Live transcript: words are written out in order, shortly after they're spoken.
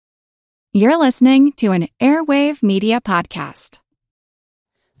You're listening to an Airwave Media Podcast.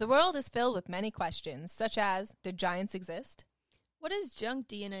 The world is filled with many questions, such as, did giants exist? What is junk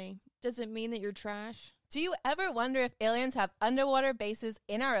DNA? Does it mean that you're trash? Do you ever wonder if aliens have underwater bases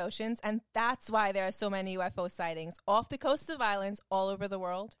in our oceans, and that's why there are so many UFO sightings off the coasts of islands all over the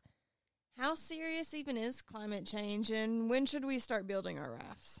world? How serious even is climate change, and when should we start building our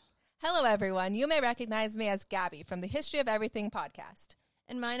rafts? Hello, everyone. You may recognize me as Gabby from the History of Everything podcast.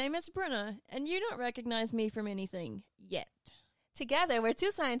 And my name is Brenna, and you don't recognize me from anything yet. Together, we're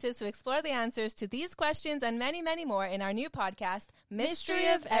two scientists who explore the answers to these questions and many, many more in our new podcast, Mystery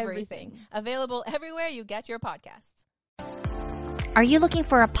of Everything, available everywhere you get your podcasts. Are you looking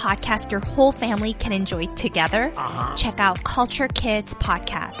for a podcast your whole family can enjoy together? Check out Culture Kids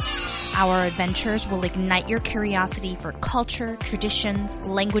Podcast. Our adventures will ignite your curiosity for culture, traditions,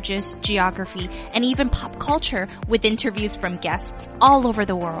 languages, geography, and even pop culture with interviews from guests all over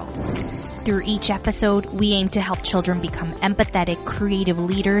the world. Through each episode, we aim to help children become empathetic, creative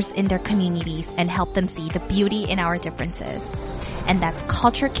leaders in their communities and help them see the beauty in our differences. And that's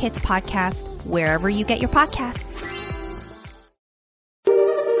Culture Kids Podcast, wherever you get your podcasts.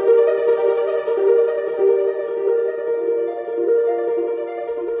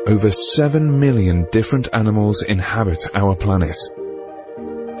 Over 7 million different animals inhabit our planet.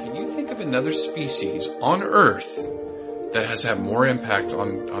 Can you think of another species on Earth that has had more impact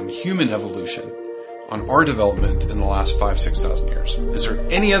on human evolution, on our development in the last 5,000-6,000 years? Is there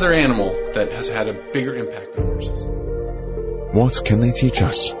any other animal that has had a bigger impact than horses? What can they teach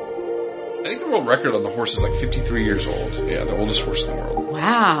us? I think the world record on the horse is like 53 years old. Yeah, the oldest horse in the world.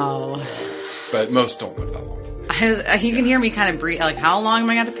 Wow. But most don't live that long. You can hear me kind of breathe. Like, how long am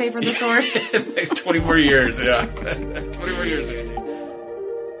I going to pay for this horse? Like 20 more years, yeah. 20 more years, Angie.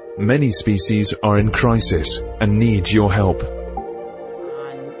 Many species are in crisis and need your help.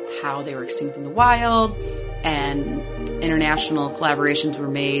 On how they were extinct in the wild, and international collaborations were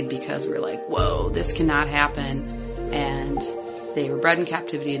made because we were like, whoa, this cannot happen. And they were bred in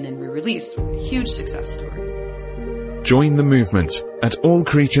captivity and then re-released. Huge success story. Join the movement at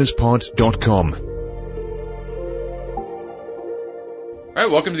allcreaturespod.com. All right,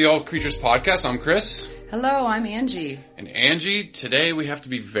 welcome to the All Creatures Podcast. I'm Chris. Hello, I'm Angie. And Angie, today we have to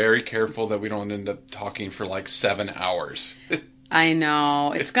be very careful that we don't end up talking for like 7 hours. I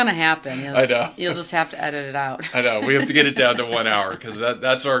know. It's going to happen. I know. You'll just have to edit it out. I know. We have to get it down to 1 hour because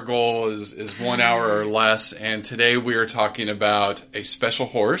that's our goal is 1 hour or less. And today we are talking about a special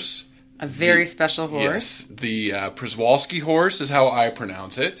horse. A very special horse. Yes. The Przewalski horse is how I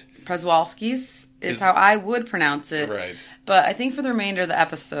pronounce it. Przewalski's is how I would pronounce it. Right. But I think for the remainder of the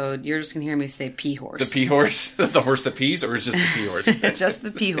episode, you're just going to hear me say pea horse. The pea horse? The horse that pees, or is just the pea horse? Just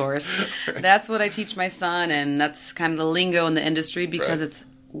the pea horse. Right. That's what I teach my son, and that's kind of the lingo in the industry because It's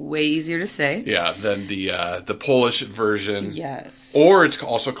way easier to say. Yeah, than the Polish version. Yes. Or it's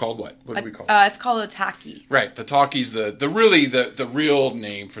also called what? What do we call it? It's called a taki. Right. The taki's the real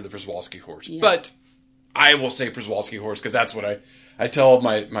name for the Przewalski horse. Yeah. But I will say Przewalski horse because that's what I tell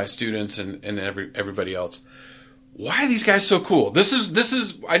my students and everybody else. Why are these guys so cool? This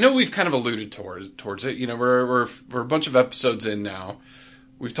is. I know we've kind of alluded towards it. You know, we're a bunch of episodes in now.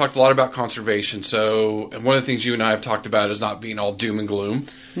 We've talked a lot about conservation. And one of the things you and I have talked about is not being all doom and gloom.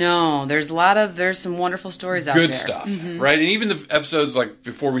 No, there's some wonderful stories out there. Good stuff, right? And even the episodes like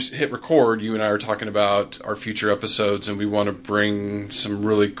before we hit record, you and I are talking about our future episodes, and we want to bring some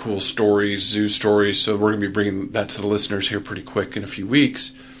really cool stories, zoo stories. So we're going to be bringing that to the listeners here pretty quick in a few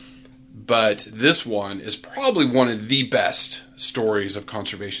weeks. But this one is probably one of the best stories of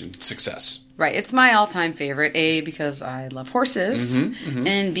conservation success. Right. It's my all-time favorite. A, because I love horses.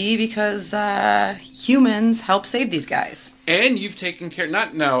 And B, because humans help save these guys. And you've taken care...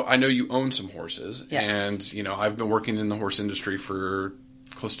 I know you own some horses. Yes. And, you know, I've been working in the horse industry for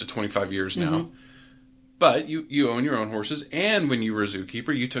close to 25 years now. But you own your own horses. And when you were a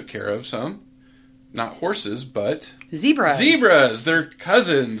zookeeper, you took care of some... Not horses, but... Zebras. Zebras. They're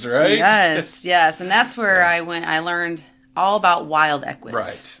cousins, right? Yes. And that's where I learned all about wild equids.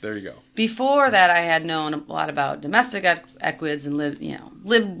 Right. There you go. Before that, I had known a lot about domestic equids and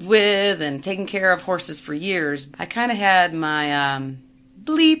lived with and taken care of horses for years. I kind of had my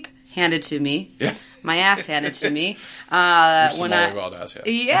bleep handed to me. Yeah. My ass handed to me. Wild ass, yeah.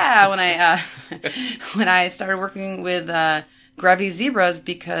 Yeah, when I started working with... Grevy zebras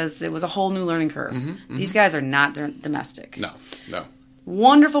because it was a whole new learning curve. These guys are not domestic. No.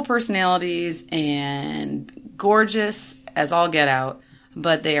 Wonderful personalities and gorgeous as all get out,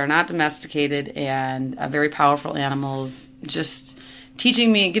 but they are not domesticated and very powerful animals. Just give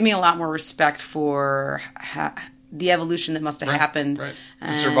me a lot more respect for the evolution that must have happened. Right.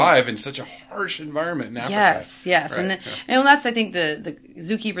 To survive in such a harsh environment in Africa. Yes. Right. And that's, I think, the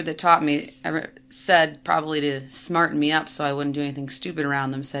zookeeper that taught me said, probably to smarten me up so I wouldn't do anything stupid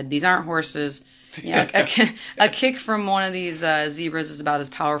around them, said, these aren't horses. A kick from one of these zebras is about as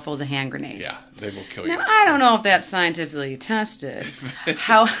powerful as a hand grenade. Yeah, they will kill you. Now, I don't know if that's scientifically tested.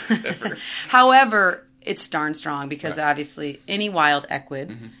 However, it's darn strong because obviously any wild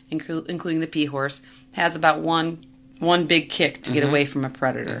equid, including the pea horse, has about one big kick to get away from a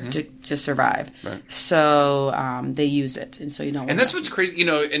predator to survive. Right. So they use it, and so you don't. And that's what's crazy, and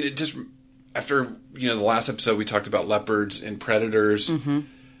it just after the last episode we talked about leopards and predators.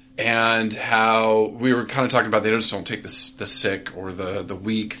 And how we were kind of talking about they just don't take the sick or the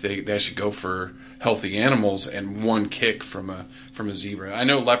weak. They actually go for healthy animals, and one kick from a zebra. I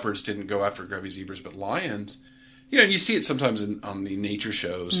know leopards didn't go after grubby zebras, but lions, you see it sometimes on the nature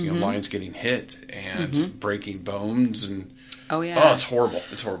shows. Lions getting hit and breaking bones, and it's horrible.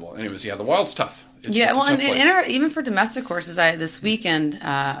 It's horrible. Anyways, the wild's tough. It's a tough place. Even for domestic horses, this weekend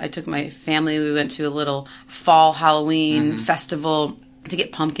I took my family. We went to a little fall Halloween festival to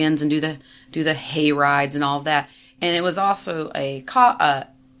get pumpkins and do the hay rides and all of that. And it was also a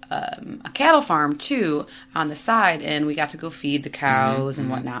cattle farm too on the side, and we got to go feed the cows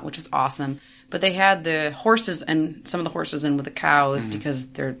and whatnot, which was awesome. But they had the horses and some of the horses in with the cows because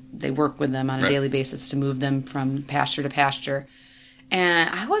they work with them on a daily basis to move them from pasture to pasture.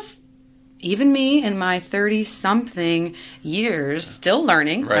 And even me in my 30-something years, still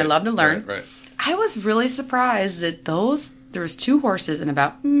learning. Right. I love to learn. Right. I was really surprised that there was 2 horses and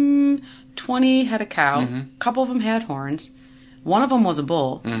about 20 had a cow. A couple of them had horns. One of them was a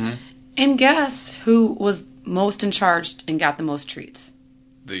bull. And guess who was most in charge and got the most treats?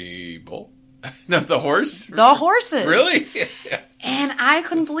 The bull? No, the horse? The horses. Really? And I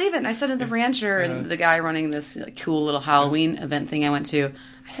couldn't believe it. And I said to the rancher and the guy running this cool little Halloween event thing I went to,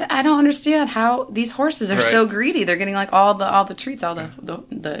 I said, I don't understand how these horses are so greedy. They're getting all the treats, all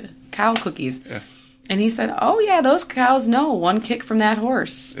the cow cookies. Yeah. And he said, "Oh yeah, those cows know one kick from that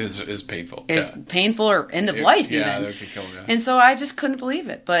horse is painful. It's painful or end of life even. Yeah, they could kill them. And so I just couldn't believe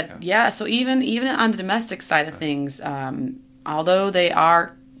it. But so even on the domestic side of things, although they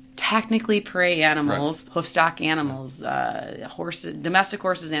are technically prey animals, hoof-stock animals, domestic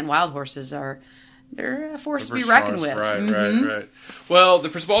horses and wild horses they're a force to be reckoned with. Right. Well, the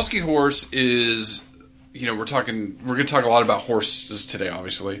Przewalski horse is. We're going to talk a lot about horses today,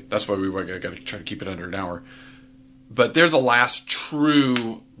 obviously. That's why we got to try to keep it under an hour. But they're the last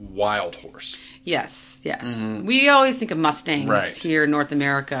true wild horse. Yes. We always think of Mustangs here in North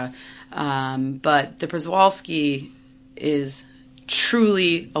America. But the Przewalski is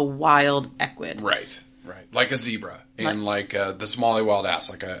truly a wild equid. Right. Like a zebra. And like the Somali wild ass,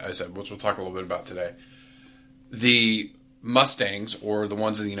 like I said, which we'll talk a little bit about today. The Mustangs, or the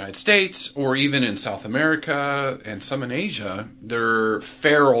ones in the United States, or even in South America and some in Asia, they're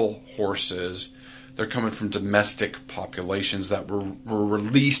feral horses. They're coming from domestic populations that were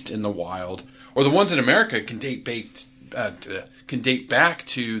released in the wild. Or the ones in America can date back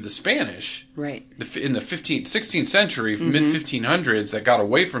to the Spanish. Right. In the 16th century, mid-1500s, that got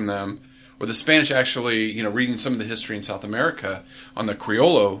away from them. Or the Spanish actually, reading some of the history in South America on the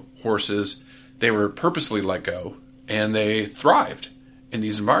Criollo horses, they were purposely let go. And they thrived in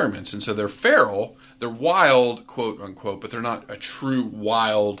these environments. And so they're feral, they're wild, quote unquote, but they're not a true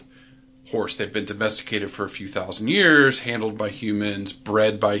wild horse. They've been domesticated for a few thousand years, handled by humans,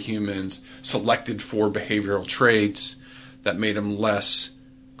 bred by humans, selected for behavioral traits that made them less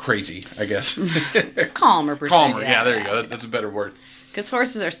crazy, I guess. Calmer, per se. Calmer, yeah, there you go. That's a better word. Because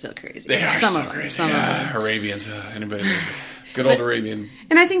horses are still crazy. They are still crazy. Some of them. Arabians, anybody good old Arabian.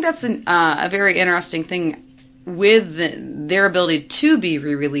 And I think that's a very interesting thing with their ability to be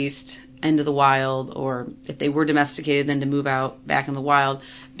re-released into the wild, or if they were domesticated, then to move out back in the wild,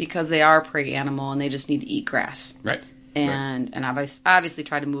 because they are a prey animal and they just need to eat grass. Right. And obviously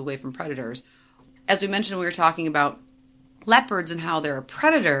try to move away from predators. As we mentioned, we were talking about leopards and how they're a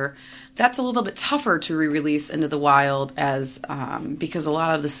predator. That's a little bit tougher to re-release into the wild because a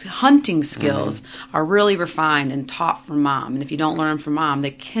lot of the hunting skills are really refined and taught from mom. And if you don't learn them from mom, they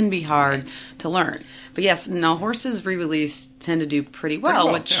can be hard to learn. But yes, horses re-release tend to do pretty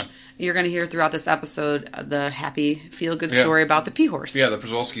well, which you're going to hear throughout this episode, the happy, feel-good story about the pea horse. Yeah, the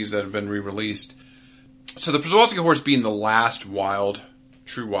Przewalskis that have been re-released. So the Przewalski horse being the last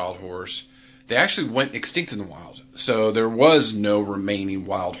true wild horse, they actually went extinct in the wild. So there was no remaining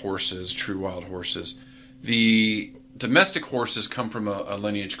wild horses, true wild horses. The domestic horses come from a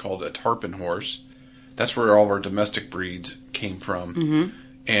lineage called a tarpon horse. That's where all of our domestic breeds came from.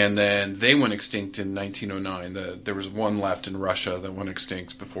 And then they went extinct in 1909. There was one left in Russia that went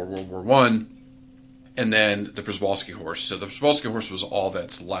extinct before World War I. And then the Przewalski horse. So the Przewalski horse was all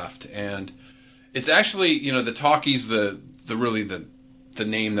that's left. And it's actually, the talkies, the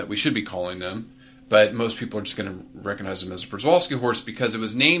name that we should be calling them. But most people are just going to recognize him as a Przewalski horse because it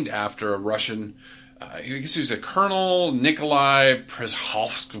was named after a Russian, I guess he was a Colonel Nikolai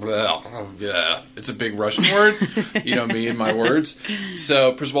Przewalski. Yeah, it's a big Russian word. You know me and my words.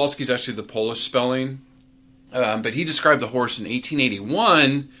 So Przewalski is actually the Polish spelling. But he described the horse in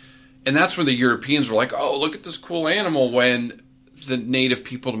 1881, and that's when the Europeans were like, oh, look at this cool animal, when the native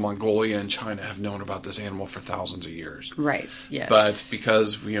people to Mongolia and China have known about this animal for thousands of years. Right, yes. But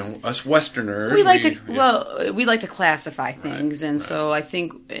because, us Westerners... We like to classify things, and so I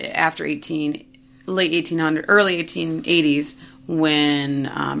think after late 1800s, early 1880s, when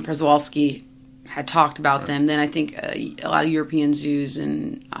Przewalski had talked about them, then I think a lot of European zoos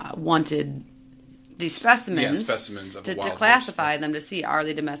wanted these specimens, of to classify them, to see, are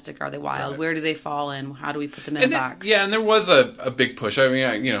they domestic, are they wild, where do they fall in, how do we put them in a box. Yeah, and there was a big push. I mean,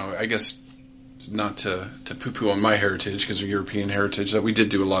 I guess not to poo-poo on my heritage, because of European heritage, that we did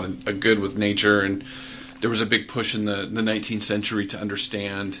do a lot of good with nature, and there was a big push in the 19th century to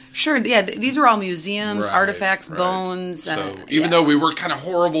understand. Sure, yeah, these are all museums, artifacts, bones. So even though we were kind of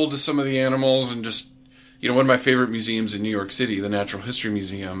horrible to some of the animals, and just, one of my favorite museums in New York City, the Natural History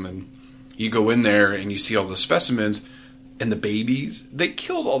Museum, and you go in there and you see all the specimens and the babies. They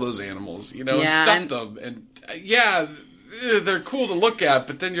killed all those animals, and stuffed them. And they're cool to look at,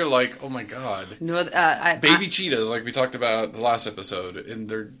 but then you're like, oh my god, baby cheetahs, like we talked about the last episode, and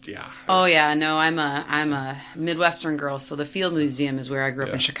they're Oh yeah, no, I'm a Midwestern girl, so the Field Museum is where I grew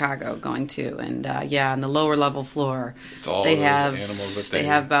up in Chicago, going to, and on the lower level floor, it's all those animals that they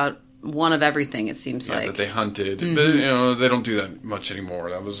have about one of everything, it seems like. That they hunted. Mm-hmm. But, they don't do that much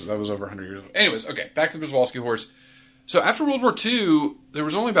anymore. That was over 100 years ago. Anyways, okay, back to the Przewalski horse. So after World War II, there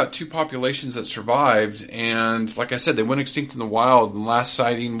was only about 2 populations that survived, and like I said, they went extinct in the wild. The last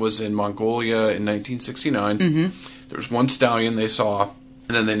sighting was in Mongolia in 1969. Mm-hmm. There was one stallion they saw,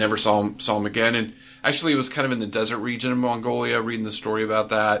 and then they never saw him again. And actually, it was kind of in the desert region of Mongolia, reading the story about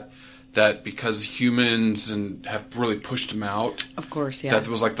that because humans have really pushed them out. Of course, yeah. That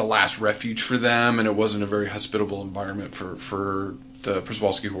was like the last refuge for them, and it wasn't a very hospitable environment for the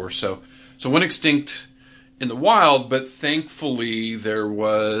Przewalski horse. So went extinct in the wild, but thankfully there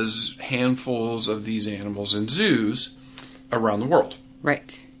was handfuls of these animals in zoos around the world.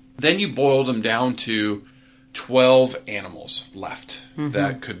 Right. Then you boiled them down to 12 animals left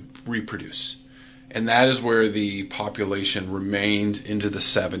that could reproduce. And that is where the population remained into the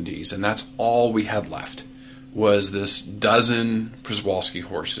 70s. And that's all we had left, was this dozen Przewalski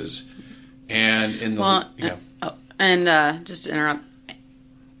horses. And just to interrupt,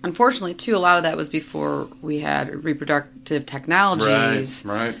 unfortunately, too, a lot of that was before we had reproductive technologies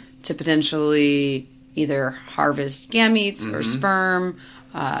to potentially either harvest gametes or sperm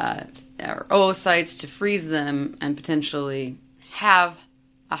or oocytes to freeze them and potentially have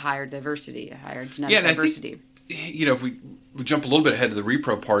a higher diversity, a higher genetic diversity. I think, if we jump a little bit ahead to the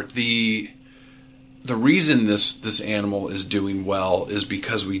repro part, the reason this animal is doing well is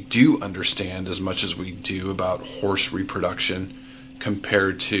because we do understand as much as we do about horse reproduction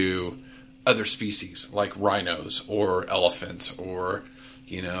compared to other species like rhinos or elephants or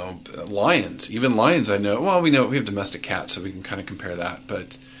lions. Even lions, I know. Well, we have domestic cats, so we can kind of compare that.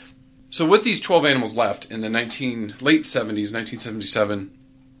 But so with these 12 animals left in the late 70s, 1977.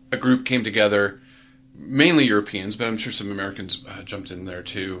 A group came together, mainly Europeans, but I'm sure some Americans jumped in there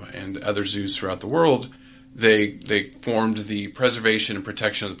too, and other zoos throughout the world. They formed the Preservation and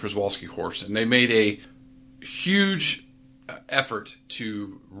Protection of the Przewalski horse, and they made a huge effort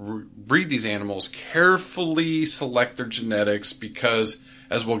to breed these animals, carefully select their genetics, because,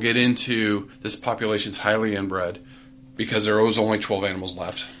 as we'll get into, this population's highly inbred, because there was only 12 animals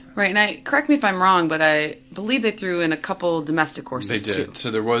left. Right, and correct me if I'm wrong, but I believe they threw in a couple domestic horses, too. They did. Too. So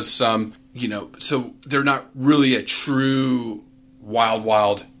there was some, so they're not really a true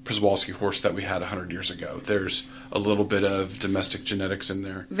wild Przewalski horse that we had 100 years ago. There's a little bit of domestic genetics in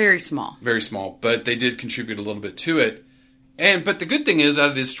there. Very small. Very small, but they did contribute a little bit to it. But the good thing is, out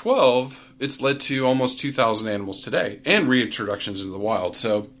of these 12, it's led to almost 2,000 animals today, and reintroductions into the wild.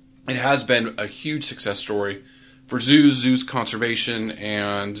 So it has been a huge success story for zoos conservation,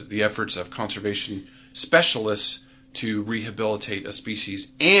 and the efforts of conservation specialists to rehabilitate a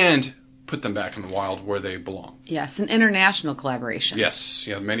species and put them back in the wild where they belong. Yes, an international collaboration. Yes,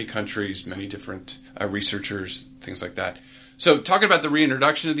 many countries, many different researchers, things like that. So talking about the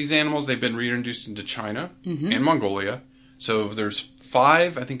reintroduction of these animals, they've been reintroduced into China and Mongolia. So there's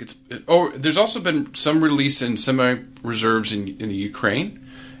 5, I think there's also been some release in semi-reserves in the Ukraine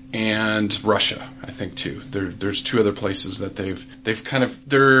and Russia, I think too. There's 2 other places that they've kind of,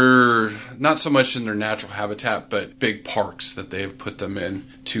 they're not so much in their natural habitat, but big parks that they have put them in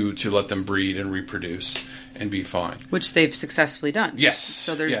to let them breed and reproduce and be fine. Which they've successfully done. Yes.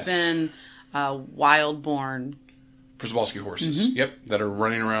 So there's been wild-born Przewalski horses, yep, that are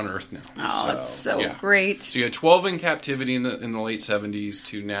running around Earth now. Oh, that's so great. So you had 12 in captivity in the late 70s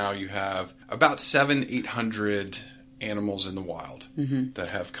to now you have about 800 animals in the wild that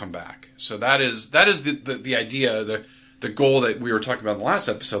have come back. So that is the idea, the goal that we were talking about in the last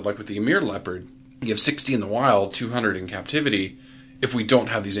episode, like with the Amur leopard. You have 60 in the wild, 200 in captivity. If we don't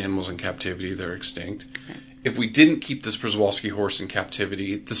have these animals in captivity, they're extinct. Okay. If we didn't keep this Przewalski horse in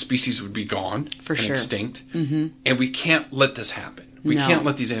captivity, the species would be gone and extinct. Mm-hmm. And we can't let this happen. We can't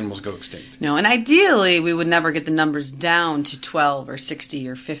let these animals go extinct. No, and ideally, we would never get the numbers down to 12 or 60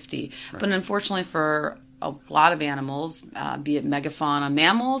 or 50. Right. But unfortunately for a lot of animals, be it megafauna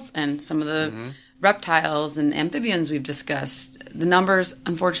mammals and some of the reptiles and amphibians we've discussed, the numbers,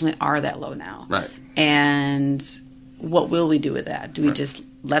 unfortunately, are that low now. Right. And what will we do with that? Do we just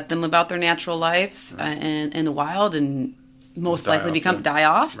let them live out their natural lives in the wild and most likely die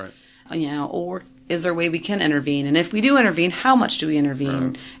off? Right. Or is there a way we can intervene? And if we do intervene, how much do we intervene?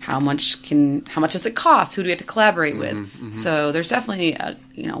 Right. How much does it cost? Who do we have to collaborate with? Mm-hmm. So there's definitely a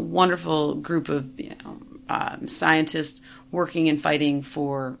wonderful group of scientists working and fighting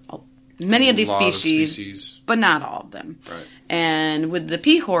for many of these species, but not all of them. Right. And with the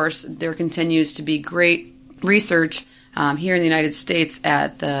pea horse, there continues to be great research here in the United States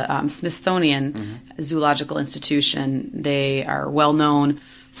at the Smithsonian Zoological Institution. They are well known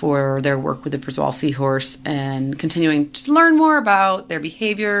for their work with the Przewalski horse and continuing to learn more about their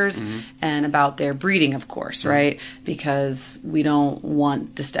behaviors and about their breeding, of course, right? Because we don't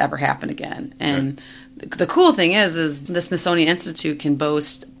want this to ever happen again. And the cool thing is the Smithsonian Institute can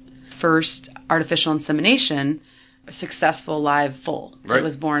boast first artificial insemination successful live foal. Right. It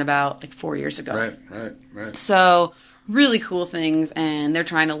was born about 4 years ago. Right. So really cool things, and they're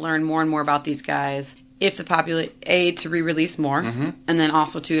trying to learn more and more about these guys. If the to re-release more, and then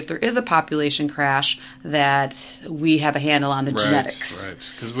also too, if there is a population crash, that we have a handle on the genetics. Right.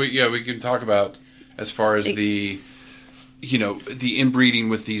 Because we can talk about as far as the inbreeding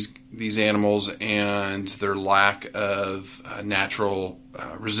with these animals and their lack of natural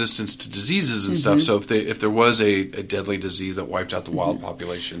resistance to diseases and stuff. So if there was a deadly disease that wiped out the wild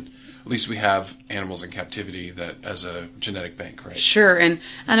population, at least we have animals in captivity that as a genetic bank, right? Sure,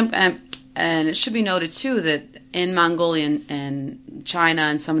 and it should be noted too that in Mongolia and China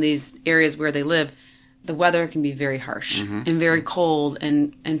and some of these areas where they live, the weather can be very harsh and very cold.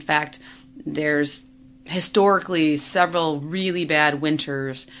 And in fact, there's historically several really bad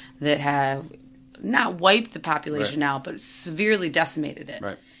winters that have not wiped the population out, but severely decimated it.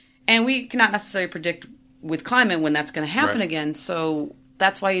 Right. And we cannot necessarily predict with climate when that's going to happen again. So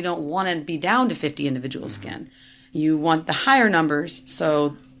that's why you don't want to be down to 50 individuals again. You want the higher numbers.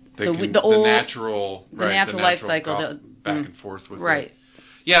 So the natural life cycle back and forth with it.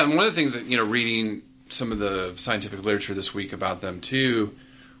 Yeah, and one of the things that reading some of the scientific literature this week about them too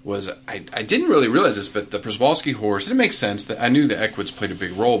was I didn't really realize this, but the Przewalski horse, and it makes sense that I knew the equids played a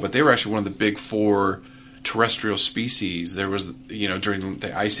big role, but they were actually one of the big 4 terrestrial species. There was during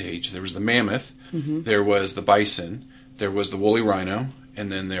the Ice Age, there was the mammoth, there was the bison, there was the woolly rhino,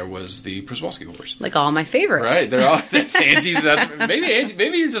 and then there was the Przewalski horse. Like all my favorites. Right. They're all, that's Angie's,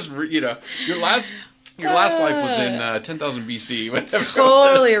 maybe you're just, your last life was in 10,000 BC. Whatever.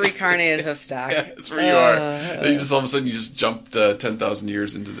 Totally a reincarnated hoofstock. Yeah, that's where you are. You just all of a sudden you just jumped 10,000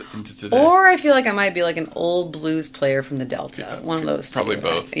 years into today. Or I feel like I might be like an old blues player from the Delta. Yeah, one of those probably two.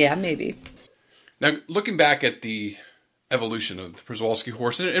 Both. Yeah, maybe. Now, looking back at the evolution of the Przewalski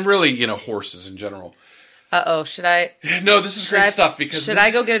horse, and really, horses in general. Should I? No, this is great stuff. Because should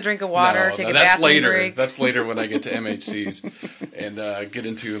I go get a drink of water, take a bathroom break? That's later when I get to MHCs and get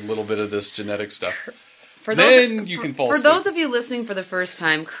into a little bit of this genetic stuff. For those of you listening for the first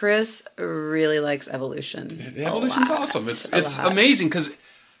time, Chris really likes evolution. Evolution's awesome. It's amazing because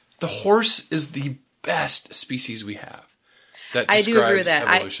the horse is the best species we have. I do agree with that.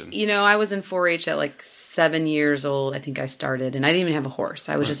 Evolution. I was in 4-H at 7 years old. I think I started, and I didn't even have a horse.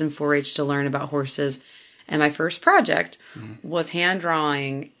 I was just in 4-H to learn about horses. And my first project was hand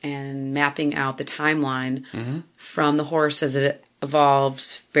drawing and mapping out the timeline from the horse as it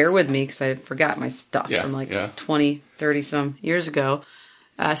evolved. Bear with me because I forgot my stuff from 20, 30 some years ago.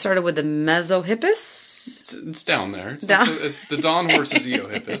 Started with the Mesohippus. It's down there. It's the Dawn horse's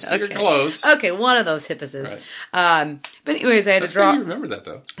Eohippus. Okay. You're close. Okay, one of those hippuses. Right. But anyways, I had to draw. You remember that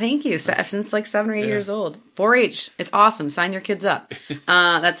though. Thank you. Since like 7 or 8 years old. 4-H. It's awesome. Sign your kids up.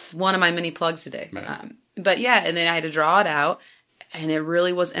 That's one of my mini plugs today. Right. But yeah, and then I had to draw it out. And it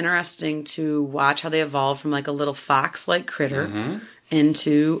really was interesting to watch how they evolved from like a little fox-like critter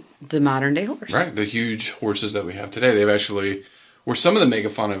into the modern day horse. Right. The huge horses that we have today. They've actually... Where some of the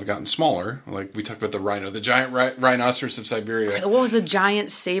megafauna have gotten smaller, like we talked about the rhino, the giant rhinoceros of Siberia. What was a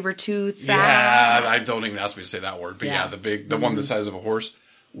giant saber-tooth? Yeah, I don't even ask me to say that word, but the one the size of a horse,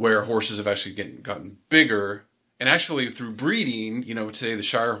 where horses have actually gotten bigger, and actually through breeding, today the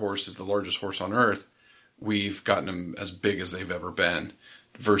Shire horse is the largest horse on earth. We've gotten them as big as they've ever been,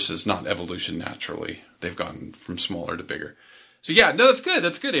 versus not evolution naturally. They've gotten from smaller to bigger. So yeah, no, that's good.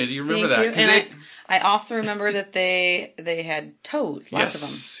 That's good, Angie. You remember that? And I also remember that they had toes, lots of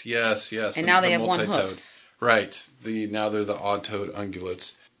them. Yes. And now they have one hoof. Right. Now they're the odd-toed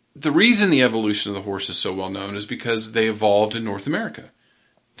ungulates. The reason the evolution of the horse is so well known is because they evolved in North America.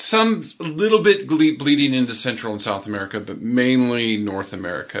 Some a little bit bleeding into Central and South America, but mainly North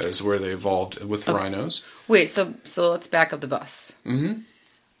America is where they evolved with rhinos. Wait, so let's back up the bus. Mm-hmm.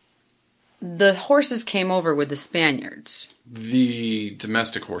 The horses came over with the Spaniards. The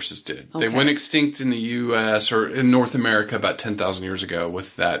domestic horses did. Okay. They went extinct in the U.S. or in North America about 10,000 years ago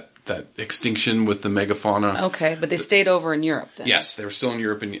with that extinction with the megafauna. Okay, but they stayed over in Europe then? Yes, they were still in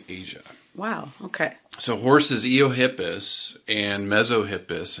Europe and Asia. Wow, okay. So horses, Eohippus and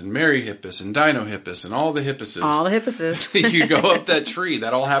Mesohippus and Meryhippus and Dinohippus and all the hippuses. All the hippuses. You go up that tree.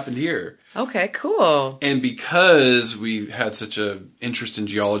 That all happened here. Okay, cool. And because we had such an interest in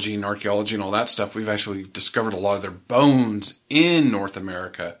geology and archaeology and all that stuff, we've actually discovered a lot of their bones in North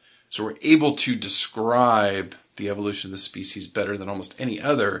America. So we're able to describe the evolution of the species better than almost any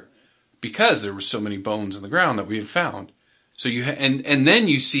other because there were so many bones in the ground that we have found. So and then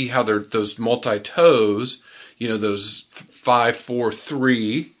you see how they're those multi-toes, those 5, 4,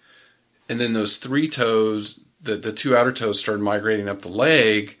 3, and then those 3 toes, the 2 outer toes started migrating up the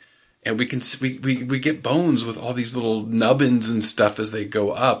leg, and we get bones with all these little nubbins and stuff as they go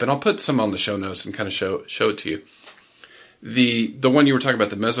up. And I'll put some on the show notes and kind of show it to you. The one you were talking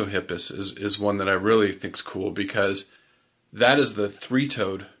about, the Mesohippus, is one that I really think is cool because that is the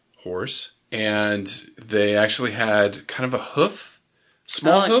 3-toed horse. And they actually had kind of a hoof,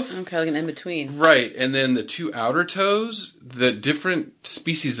 small hoof. Okay, like an in-between. Right, and then the 2 outer toes, the different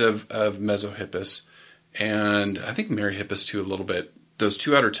species of Mesohippus, and I think Meryhippus too a little bit. Those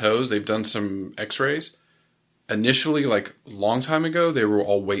 2 outer toes, they've done some x-rays. Initially, like a long time ago, they were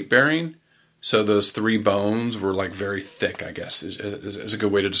all weight-bearing. So those 3 bones were like very thick, I guess, is a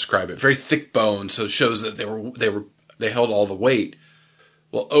good way to describe it. Very thick bones, so it shows that they held all the weight.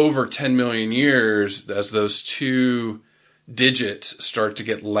 Well, over 10 million years, as those 2 digits start to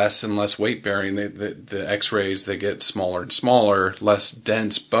get less and less weight-bearing, the x-rays, they get smaller and smaller, less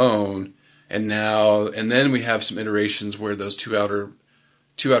dense bone. And then we have some iterations where those 2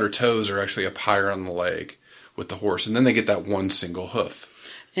 outer toes are actually up higher on the leg with the horse. And then they get that one single hoof.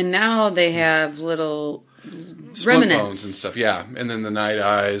 And now they have little splint bones and stuff, yeah. And then the night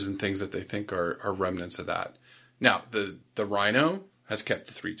eyes and things that they think are remnants of that. Now, the rhino has kept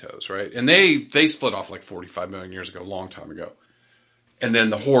the 3 toes, right? And they split off like 45 million years ago, a long time ago. And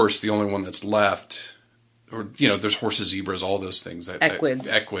then the horse, the only one that's left, or, there's horses, zebras, all those things.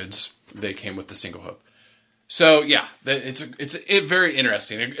 Equids, they came with the single hoof. So, yeah, it's very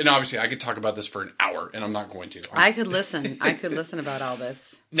interesting. And obviously, I could talk about this for an hour, and I'm not going to. I could listen. I could listen about all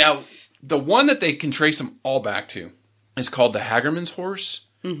this. Now, the one that they can trace them all back to is called the Hagerman's horse.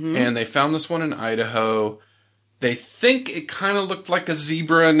 Mm-hmm. And they found this one in Idaho. They think it kind of looked like a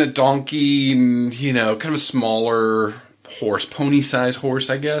zebra and a donkey and, kind of a smaller horse, pony-sized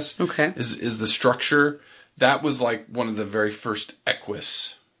horse, I guess. Okay. Is the structure. That was like one of the very first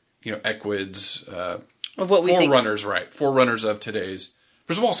equids, of what we forerunners, right? Forerunners of today's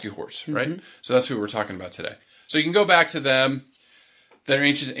Przewalski horse, right? Mm-hmm. So that's who we're talking about today. So you can go back to them, their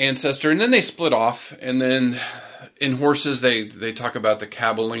ancient ancestor, and then they split off, and then in horses, they talk about the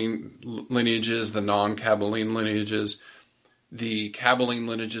Caballine lineages, the non-Caballine lineages. The Caballine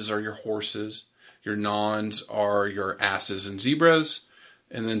lineages are your horses. Your nons are your asses and zebras.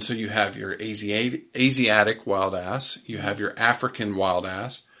 And then so you have your Asiatic wild ass. You have your African wild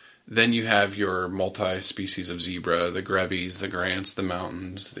ass. Then you have your multi-species of zebra, the Grevies, the Grants, the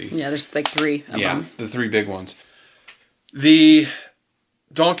Mountains. There's like 3 of them. The 3 big ones. The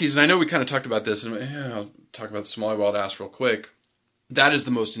donkeys, and I know we kind of talked about this, and I'll talk about the Somali wild ass real quick. That is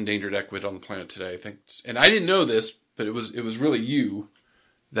the most endangered equid on the planet today, I think. And I didn't know this, but it was really you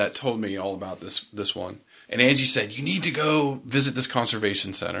that told me all about this one. And Angie said, you need to go visit this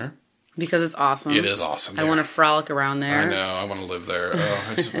conservation center. Because it's awesome. It is awesome. I want to frolic around there. I know. I want to live there. Oh,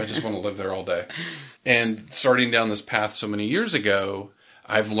 I just want to live there all day. And starting down this path so many years ago,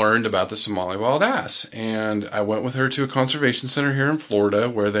 I've learned about the Somali wild ass. And I went with her to a conservation center here in Florida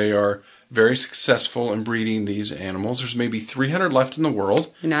where they are very successful in breeding these animals. There's maybe 300 left in the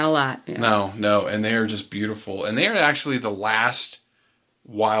world. Not a lot. Yeah. No. And they are just beautiful. And they are actually the last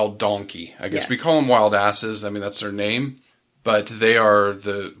wild donkey. I guess we call them wild asses. I mean, that's their name. But they are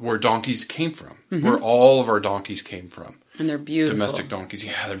where donkeys came from. Where all of our donkeys came from. And they're beautiful. Domestic donkeys.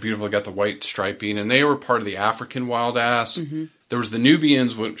 Yeah, they're beautiful. They got the white striping. And they were part of the African wild ass. There was the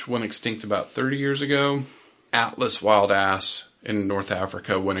Nubians, which went extinct about 30 years ago. Atlas wild ass in North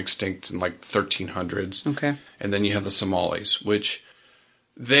Africa went extinct in like 1300s. Okay. And then you have the Somalis, which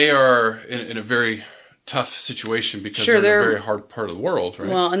they are in a very tough situation because they're in a very hard part of the world, right?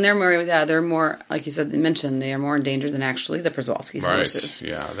 Well, and they're more, like you said, they mentioned, they are more endangered than actually the Przewalski horses.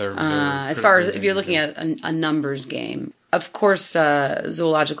 Yeah, they're as far as if you're looking at a numbers game. Of course,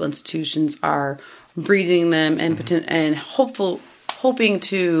 zoological institutions are breeding them and hoping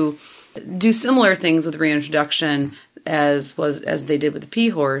to do similar things with reintroduction as they did with the pea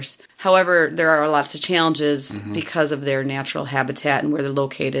horse. However, there are lots of challenges because of their natural habitat and where they're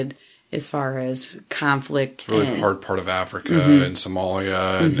located as far as conflict. It's really a hard part of Africa and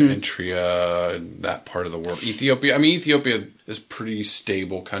Somalia and Eritrea and that part of the world. Ethiopia. I mean, Ethiopia is a pretty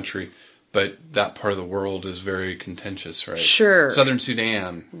stable country, but that part of the world is very contentious, right? Sure. Southern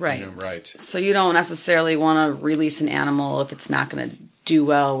Sudan. Right. Right. So you don't necessarily want to release an animal if it's not going to do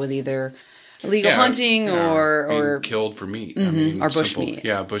well with either illegal hunting or being killed for meat. I mean, or bush meat.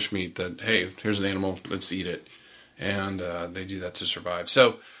 Yeah, bush meat that, hey, here's an animal, let's eat it. And they do that to survive.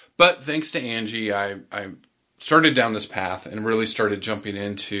 But thanks to Angie, I started down this path and really started jumping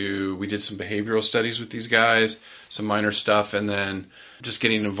into, we did some behavioral studies with these guys, some minor stuff, and then just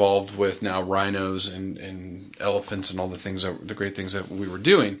getting involved with now rhinos and elephants and all the great things that we were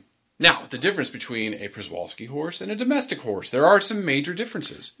doing. Now, the difference between a Przewalski horse and a domestic horse, there are some major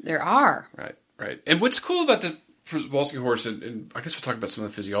differences. There are. Right. And what's cool about the Przewalski horse, and I guess we'll talk about some of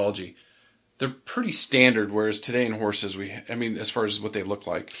the physiology, they're pretty standard, whereas today in horses, as far as what they look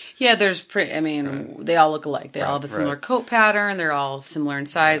like. Yeah, they all look alike. They all have a similar coat pattern. They're all similar in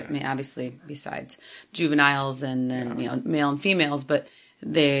size. I mean, obviously, besides juveniles and then, male and females, but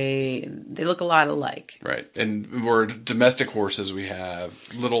they look a lot alike. Right. And we're domestic horses. We have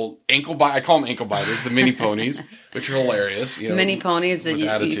little I call them ankle biters, the mini ponies, which are hilarious. Mini ponies that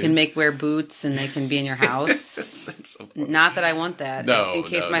you can make wear boots and they can be in your house. So not that I want that. No. In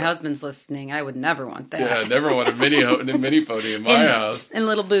case my husband's listening, I would never want that. Yeah, I never want a mini pony in my house. And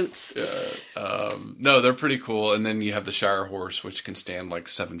little boots. Yeah. No, they're pretty cool. And then you have the Shire horse, which can stand like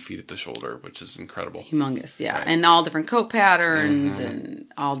 7 feet at the shoulder, which is incredible. Humongous, yeah. Right. And all different coat patterns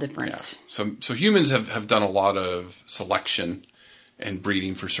and all different. Yeah. So humans have done a lot of selection and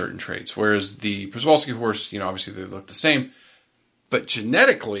breeding for certain traits, whereas the Przewalski horse, obviously they look the same, but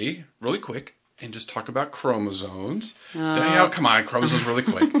genetically, really quick, and just talk about chromosomes. Come on, chromosomes really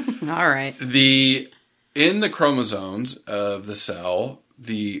quick. All right. In the chromosomes of the cell,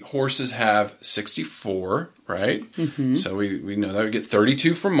 the horses have 64, right? So we know that we get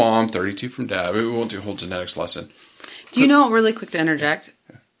 32 from mom, 32 from dad. We won't do a whole genetics lesson. Do you know, really quick to interject,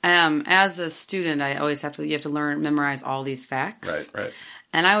 as a student, I always have to memorize all these facts. Right.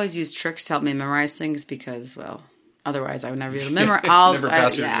 And I always use tricks to help me memorize things because, well, otherwise I would never be able to memorize. Never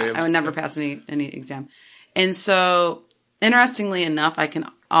pass your exams. I would never pass any exam. And so, interestingly enough, I can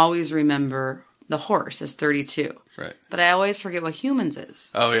always remember the horse is 32. Right. But I always forget what humans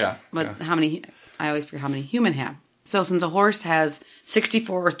is. Oh, yeah. I always forget how many human have. So since a horse has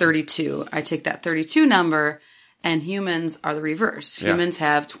 64 or 32, I take that 32 number, and humans are the reverse. Yeah. Humans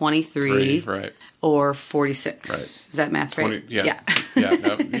have 23 or 46. Right. Is that math right? 20, yeah.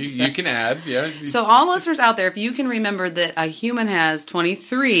 No, you can add. Yeah. So all listeners out there, if you can remember that a human has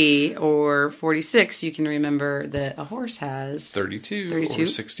 23 or 46, you can remember that a horse has 32 or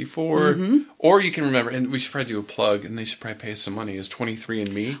 64. Or you can remember, and we should probably do a plug, and they should probably pay us some money, is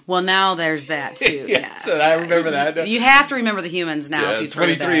 23andMe. Well, now there's that too. Yeah. So I remember that. You have to remember the humans now. Yeah, if you've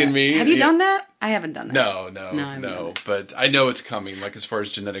heard that. 23andMe. Have you done that? I haven't done that. No. But I know it's coming, like as far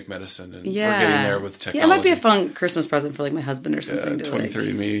as genetic medicine, and we're getting there with technology. Yeah, it might be a fun Christmas present for like my husband or something.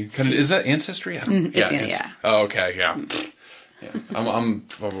 23andMe. Is that Ancestry? I don't know. Yeah. Oh, okay, yeah.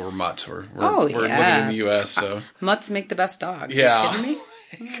 We're mutts. We're living in the U.S., so. Mutts make the best dogs. Yeah. Are you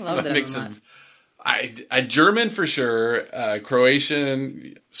kidding me? I love that. I German for sure,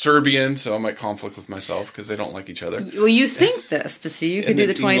 Croatian, Serbian, so I might conflict with myself because they don't like each other. Well, you think this, but see, you could do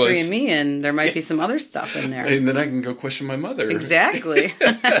the English. 23andMe and there might be some other stuff in there. And then I can go question my mother. Exactly.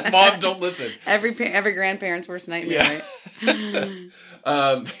 Mom, don't listen. Every grandparent's worst nightmare, right?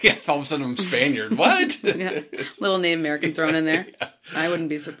 All of a sudden I'm Spaniard. What? Yeah. Little Native American thrown in there. I wouldn't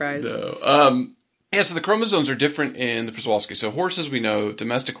be surprised. No. So the chromosomes are different in the Przewalski. So horses, we know,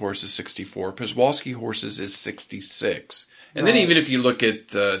 domestic horse is 64. Przewalski horses is 66. And then even if you look at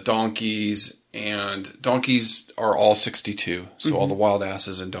donkeys, and donkeys are all 62. So all the wild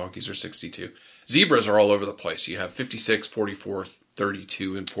asses and donkeys are 62. Zebras are all over the place. You have 56, 44,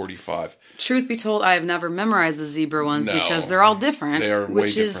 32, and 45. Truth be told, I have never memorized the zebra ones No. because they're all different. They are way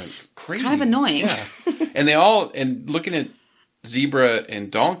which different. is Crazy. kind of annoying. Yeah. And looking at zebra and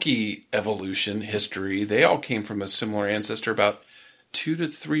donkey evolution history, they all came from a similar ancestor about 2 to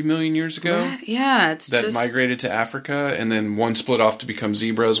 3 million years ago. Right? Yeah, it's that just migrated to Africa, and then one split off to become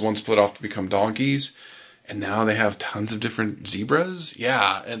zebras, one split off to become donkeys, and now they have tons of different zebras.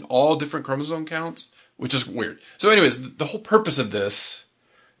 Yeah, and all different chromosome counts, which is weird. So anyways, the whole purpose of this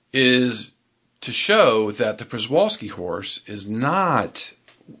is to show that the Przewalski horse is not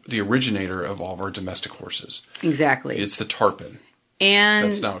the originator of all of our domestic horses. Exactly. It's the tarpon. And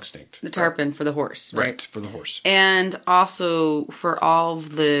That's now extinct. the tarpon for the horse, right? Right, for the horse. And also for all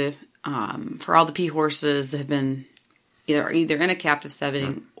the pea horses that have been either in a captive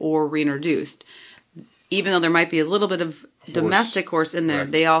setting or reintroduced, even though there might be a little bit of domestic horse in there,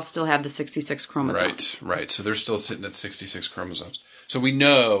 they all still have the 66 chromosomes. Right. So they're still sitting at 66 chromosomes. So we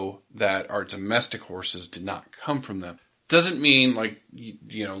know that our domestic horses did not come from them. Doesn't mean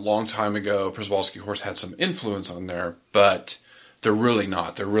long time ago, Przewalski horse had some influence on there, but they're really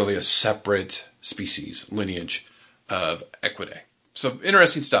not. They're really a separate species, lineage of Equidae. So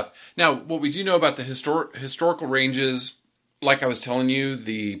interesting stuff. Now, what we do know about the historical ranges, like I was telling you,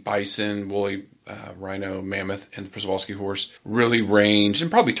 the bison, woolly rhino, mammoth, and the Przewalski horse really range, and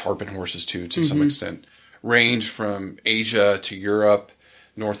probably tarpon horses too, to some extent, range from Asia to Europe,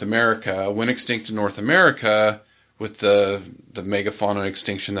 North America. Went extinct in North America with the megafauna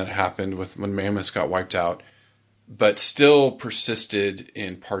extinction that happened when mammoths got wiped out, but still persisted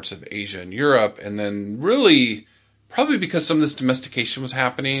in parts of Asia and Europe. And then really, probably because some of this domestication was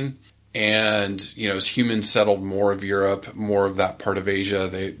happening, and as humans settled more of Europe, more of that part of Asia,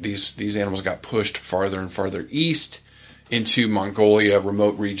 these animals got pushed farther and farther east into Mongolia,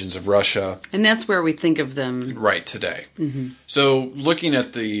 remote regions of Russia. And that's where we think of them. Right, today. So looking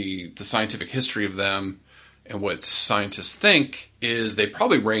at the scientific history of them, and what scientists think is they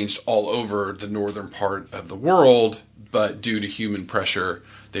probably ranged all over the northern part of the world, but due to human pressure,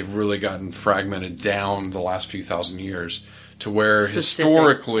 they've really gotten fragmented down the last few thousand years to where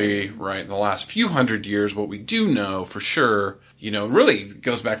historically, right, in the last few hundred years, what we do know for sure, really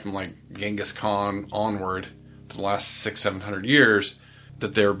goes back from like Genghis Khan onward to the last 600-700 years,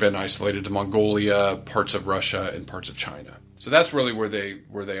 that they've been isolated to Mongolia, parts of Russia, and parts of China. So that's really where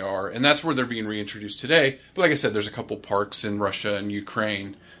they are, and that's where they're being reintroduced today. But like I said, there's a couple parks in Russia and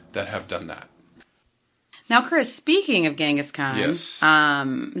Ukraine that have done that. Now, Chris, speaking of Genghis Khan, Yes.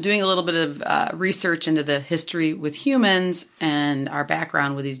 Doing a little bit of research into the history with humans and our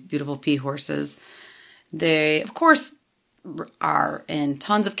background with these beautiful pea horses, they, of course, are in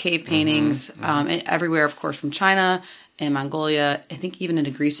tons of cave paintings, everywhere, of course, from China and Mongolia, I think even into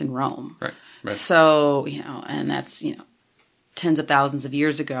Greece and Rome. Right. So, and that's, tens of thousands of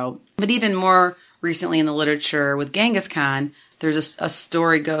years ago. But even more recently in the literature with Genghis Khan, there's a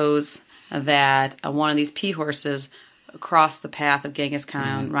story goes that one of these pea horses crossed the path of Genghis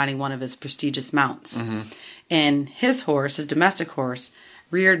Khan riding one of his prestigious mounts. And his horse, his domestic horse,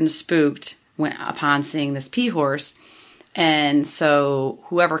 reared and spooked upon seeing this pea horse. And so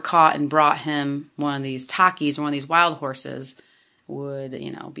whoever caught and brought him one of these takis or one of these wild horses would,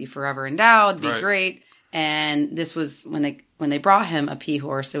 be forever endowed, be great. And this was when they brought him a pea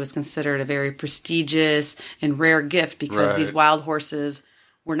horse, it was considered a very prestigious and rare gift because these wild horses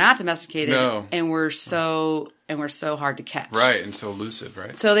were not domesticated and were so hard to catch. Right, and so elusive,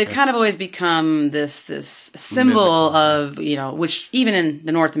 right? So they've kind of always become this symbol of, which even in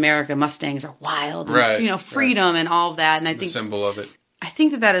the North America, Mustangs are wild and, freedom and all of that. And I think the symbol of it. I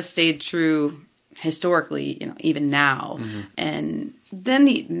think that has stayed true historically, even now. And then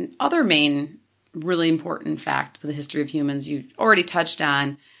the other main really important fact for the history of humans, you already touched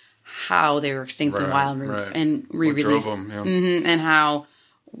on how they were extinct and wild and re-released. What drove them, and how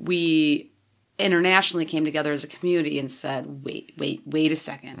we internationally came together as a community and said, wait a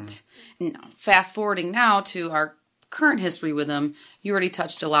second. Fast forwarding now to our current history with them. You already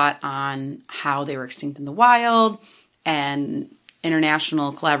touched a lot on how they were extinct in the wild, and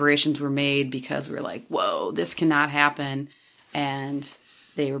international collaborations were made because we were like, whoa, this cannot happen. And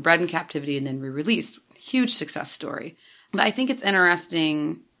they were bred in captivity and then re-released. Huge success story. But I think it's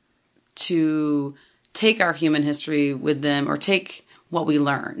interesting to take our human history with them, or take what we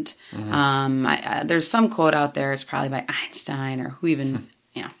learned. There's some quote out there, it's probably by Einstein or who even,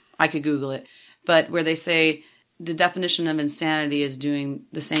 I could Google it, but where they say the definition of insanity is doing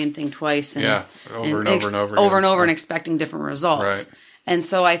the same thing twice and over and over and expecting different results. Right. And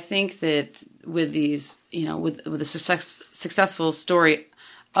so I think that with these, with a successful story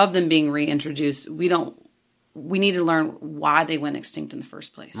of them being reintroduced, we need to learn why they went extinct in the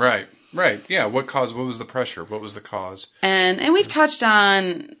first place. Right. Yeah. What was the pressure? What was the cause? And we've touched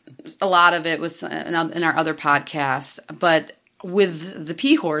on a lot of it in our other podcasts, but with the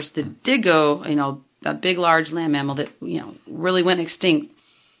pea horse that did go, a big, large land mammal that, really went extinct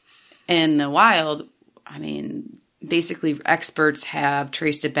in the wild, I mean, basically experts have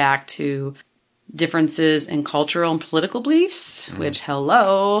traced it back to differences in cultural and political beliefs, which,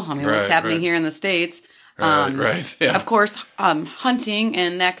 what's happening here in the States? Right. Yeah. Of course, hunting,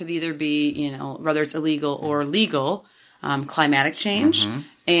 and that could either be, whether it's illegal or legal, climatic change.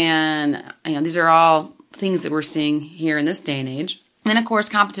 And, these are all things that we're seeing here in this day and age. And, of course,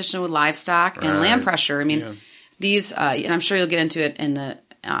 competition with livestock and land pressure. I mean, these, and I'm sure you'll get into it in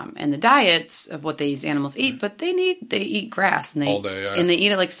the diets of what these animals eat, but they eat grass. And all day, and they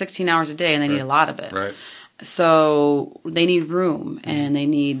eat it like 16 hours a day, and they need a lot of it. Right. So they need room, and they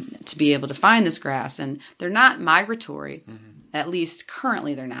need to be able to find this grass. And they're not migratory, at least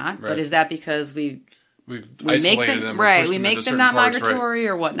currently they're not. Right. But is that because we isolated them? Right, we make them not migratory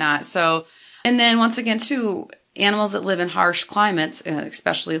or whatnot. So, and then once again, too, animals that live in harsh climates,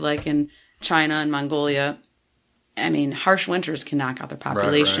 especially like in China and Mongolia, I mean, harsh winters can knock out their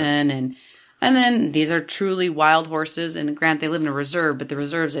population. Right. And then these are truly wild horses. And granted, they live in a reserve, but the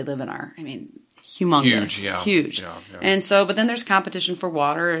reserves they live in are, humongous. Huge. Yeah. And so, but then there's competition for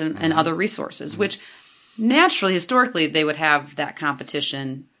water and other resources, which naturally, historically, they would have that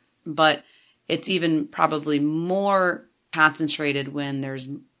competition, but it's even probably more concentrated when there's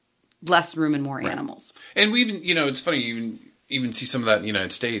less room and more animals. And we even, it's funny, you even see some of that in the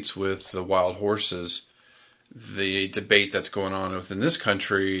United States with the wild horses, the debate that's going on within this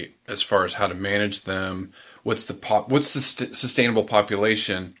country as far as how to manage them, what's the sustainable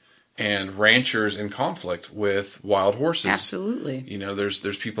population, and ranchers in conflict with wild horses. Absolutely.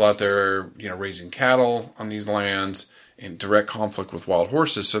 There's people out there, raising cattle on these lands in direct conflict with wild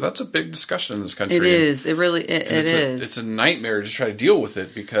horses. So that's a big discussion in this country. It is. It really is. It's a nightmare to try to deal with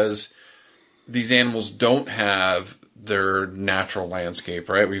it because these animals don't have their natural landscape,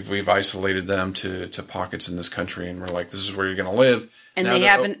 right? We've isolated them to pockets in this country, and we're like, this is where you're going to live. And they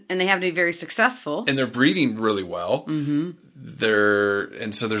happen to be very successful. And they're breeding really well. Mm-hmm.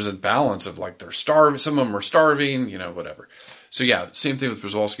 And so there's a balance of like they're starving. Some of them are starving, whatever. So yeah, same thing with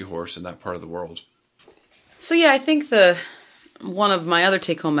Przewalski horse in that part of the world. So yeah, I think one of my other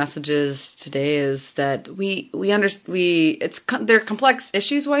take-home messages today is that they're complex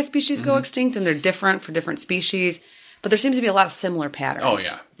issues why species go extinct, and they're different for different species. But there seems to be a lot of similar patterns. Oh,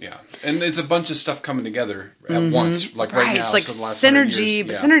 yeah. And it's a bunch of stuff coming together at once. Like right now, it's like the last synergy,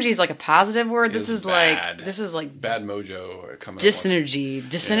 but synergy is like a positive word. This is like bad mojo coming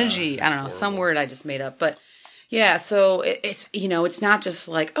Dyssynergy. I don't know, some word I just made up. But yeah, so it's it's not just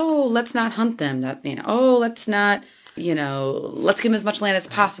like, oh, let's not hunt them. That let's not, let's give them as much land as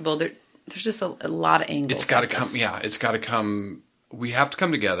possible. There's just a lot of angles. It's got to come. Yeah, it's got to come. We have to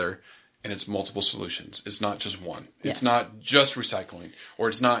come together. And it's multiple solutions. It's not just one. Yes. It's not just recycling, or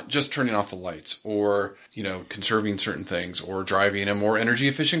it's not just turning off the lights, or conserving certain things, or driving a more energy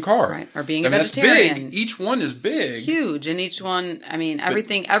efficient car, right? Or being a vegetarian. That's big. Each one is big, huge, and each one.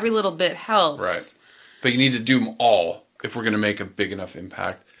 Every little bit helps, right? But you need to do them all if we're going to make a big enough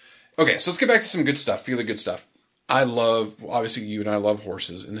impact. Okay, so let's get back to some good stuff. Feel the good stuff. Obviously, you and I love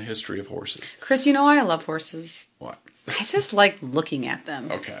horses and the history of horses. Chris, why I love horses? What? I just like looking at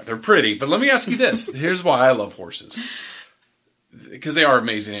them. Okay, they're pretty, but let me ask you this. Here's why I love horses. Because they are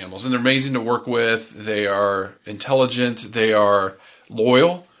amazing animals, and they're amazing to work with. They are intelligent. They are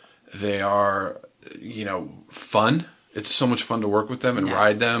loyal. They are, fun. It's so much fun to work with them and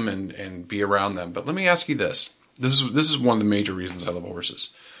ride them and be around them. But let me ask you this. This is one of the major reasons I love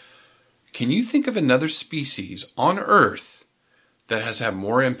horses. Can you think of another species on Earth that has had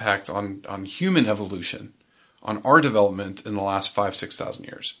more impact on human evolution, on our development in the last 5,000-6,000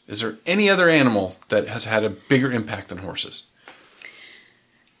 years? Is there any other animal that has had a bigger impact than horses?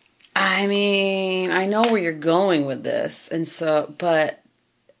 I I know where you're going with this, and so, but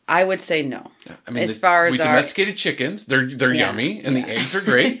I would say no. I mean, as far as we domesticated chickens. They're yummy, and the eggs are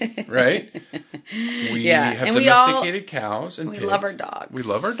great, right? We have and domesticated cows and pigs. We love our dogs. We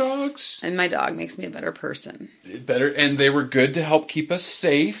love our dogs. And my dog makes me a better person. And they were good to help keep us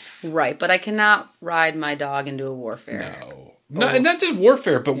safe. Right, but I cannot ride my dog into a warfare. No, and not just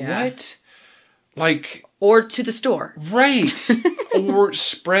warfare, but what? Like... Or to the store. Right. Or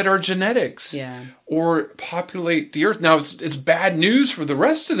spread our genetics. Yeah. Or populate the earth. Now, it's bad news for the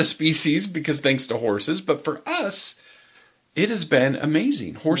rest of the species because thanks to horses, but for us, it has been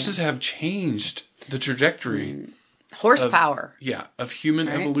amazing. Horses have changed the trajectory. Horsepower. Of human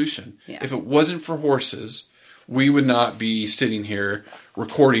evolution. Yeah. If it wasn't for horses, we would not be sitting here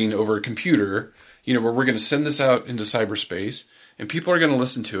recording over a computer, where we're going to send this out into cyberspace and people are going to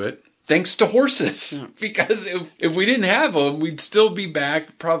listen to it. Thanks to horses, because if we didn't have them, we'd still be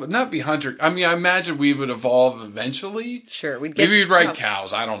back. Probably not be hunter. I mean, I imagine we would evolve eventually. Sure, maybe we'd ride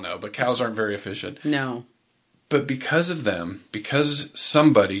cows. I don't know, but cows aren't very efficient. No, but because of them, because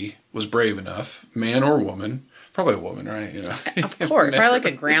somebody was brave enough, man or woman, probably a woman, right? Of course, probably like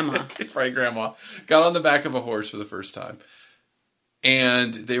a grandma. Right, grandma got on the back of a horse for the first time,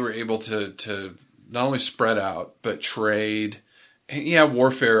 and they were able to not only spread out but trade. Yeah,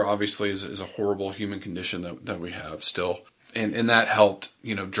 warfare obviously is a horrible human condition that we have still. And that helped,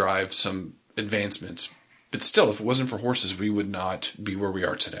 drive some advancements. But still, if it wasn't for horses, we would not be where we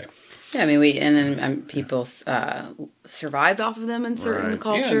are today. Yeah, I mean, people survived off of them in certain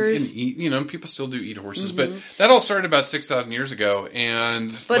cultures. Yeah, and eat, people still do eat horses. But that all started about 6,000 years ago.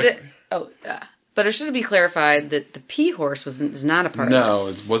 But it should be clarified that the pea horse is not a part of this. No,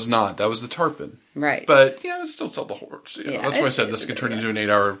 it was not. That was the tarpon. Right. But, it still tell the horse. That's why I said this could turn into an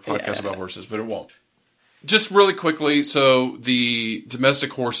 8-hour podcast about horses, but it won't. Just really quickly, so the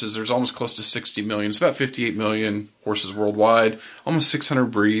domestic horses, there's almost close to 60 million. It's about 58 million horses worldwide. Almost 600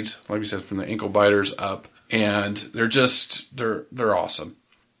 breeds, like we said, from the ankle biters up. And they're awesome.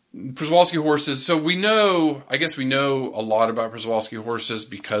 Przewalski horses. So we know a lot about Przewalski horses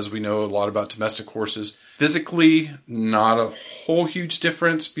because we know a lot about domestic horses. Physically, not a whole huge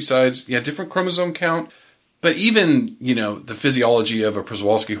difference besides, different chromosome count. But even, the physiology of a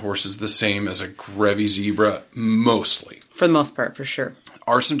Przewalski horse is the same as a Grevy zebra, mostly. For the most part, for sure.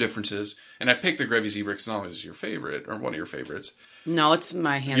 Are some differences. And I picked the Grevy zebra because not only is your favorite, or one of your favorites. No, it's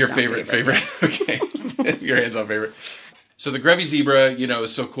my hands-on your favorite. Okay. Your hands-on favorite. So the Grevy zebra,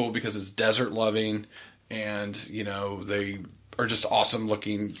 is so cool because it's desert loving and, they are just awesome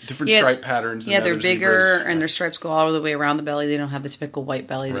looking, different stripe patterns. Yeah, they're bigger and their stripes go all the way around the belly. They don't have the typical white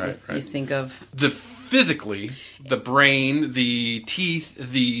belly that you think of. Physically, the brain, the teeth,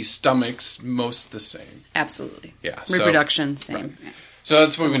 the stomachs, most the same. Absolutely. Yeah. Reproduction, same. Right. So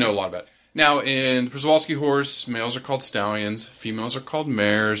that's what we know a lot about. Now, in Przewalski horse, males are called stallions, females are called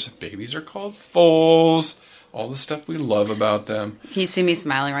mares, babies are called foals. All the stuff we love about them. Can you see me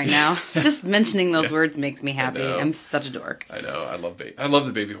smiling right now? Just mentioning those words makes me happy. I'm such a dork. I know. I love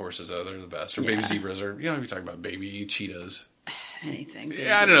the baby horses, though. They're the best. Or baby zebras. Or, you talk about baby cheetahs. Anything.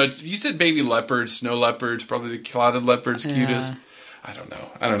 Yeah, I don't know. You said baby leopards, snow leopards, probably the clotted leopards, cutest. I don't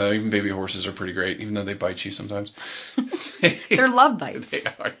know. Even baby horses are pretty great, even though they bite you sometimes. They're love bites. They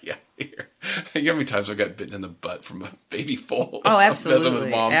are, yeah. You know how many times I got bitten in the butt from a baby foal? Oh, absolutely. With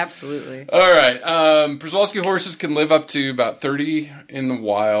mom. Absolutely. All right. Przewalski horses can live up to about 30 in the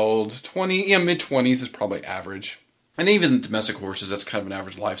wild. 20, mid-20s is probably average. And even domestic horses, that's kind of an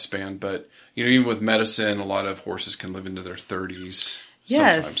average lifespan. But, even with medicine, a lot of horses can live into their 30s.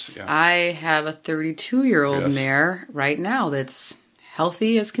 Yes. Sometimes, yeah. I have a 32-year-old mare right now that's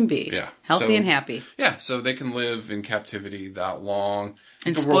healthy as can be. Yeah. Healthy and happy. Yeah, so they can live in captivity that long.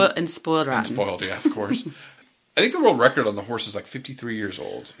 And spoiled rotten. And spoiled, yeah, of course. I think the world record on the horse is like 53 years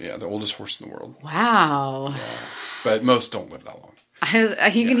old. Yeah, the oldest horse in the world. Wow. Yeah. But most don't live that long.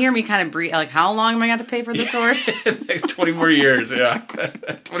 You can hear me kind of breathe. Like, how long am I going to pay for this horse? 20 more years, yeah.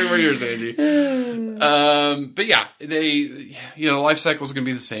 20 more years, Angie. But yeah, life cycle is going to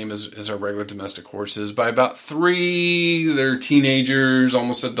be the same as our regular domestic horses. By about 3, they're teenagers,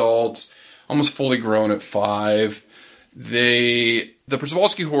 almost adults, almost fully grown at 5. The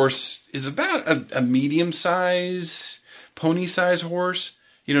Przewalski horse is about a medium-size, pony-size horse.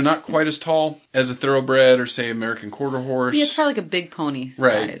 Not quite as tall as a thoroughbred or, say, American quarter horse. Yeah, it's probably like a big pony size.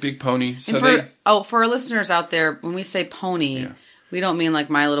 Right, big pony. So for our listeners out there, when we say pony, we don't mean like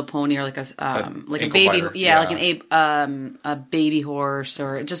My Little Pony or like a baby, like a baby horse,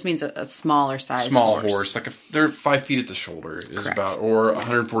 or it just means a smaller size horse. They're 5 feet at the shoulder is about, or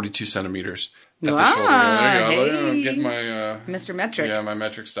 142 centimeters at the shoulder. Hey. There you go. Get my Mr. Metric. Yeah, my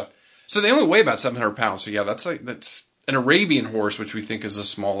metric stuff. So they only weigh about 700 pounds. So yeah, that's an Arabian horse, which we think is a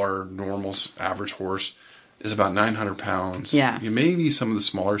smaller, normal, average horse, is about 900 pounds. Yeah. Maybe some of the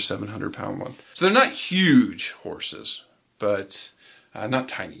smaller 700-pound one. So they're not huge horses, but not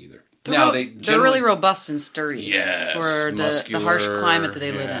tiny either. They're really robust and sturdy. Yes, for the harsh climate that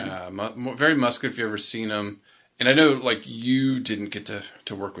they live in. Yeah, very muscular if you've ever seen them. And I know, like, you didn't get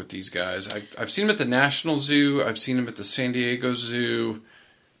to work with these guys. I've seen them at the National Zoo. I've seen them at the San Diego Zoo.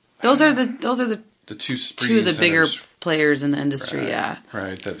 Those are the two of the bigger players in the industry. Right, yeah,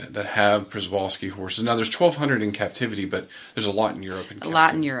 right. That have Przewalski horses. Now there's 1,200 in captivity, but there's a lot in Europe. A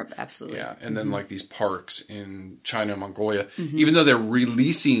lot in Europe, absolutely. Yeah, and then like these parks in China and Mongolia, even though they're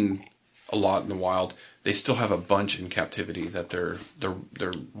releasing a lot in the wild, they still have a bunch in captivity that they're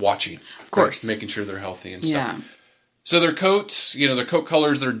watching. Of course. Right? Making sure they're healthy and stuff. Yeah. So their coats, their coat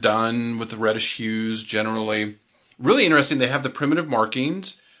colors, they're done with the reddish hues generally. Really interesting, they have the primitive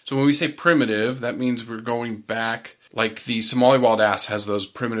markings. So when we say primitive, that means we're going back, like the Somali wild ass has those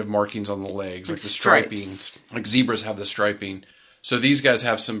primitive markings on the legs, like the striping. Like zebras have the striping. So these guys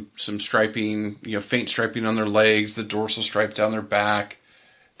have some striping, faint striping on their legs, the dorsal stripe down their back.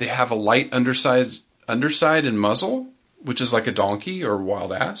 They have a light underside and muzzle, which is like a donkey or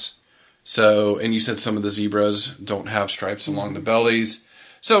wild ass. So, and you said some of the zebras don't have stripes along the bellies.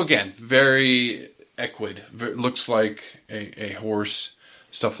 So again, very equid. Looks like a horse,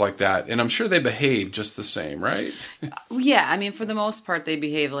 stuff like that. And I'm sure they behave just the same, right? Yeah, I mean, for the most part, they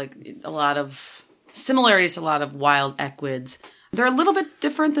behave like a lot of similarities to a lot of wild equids. They're a little bit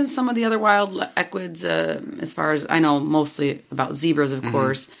different than some of the other wild equids, as far as I know, mostly about zebras, of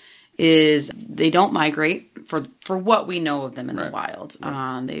course, is they don't migrate for what we know of them in the wild.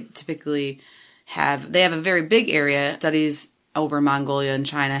 Right. They typically have a very big area. Studies over Mongolia and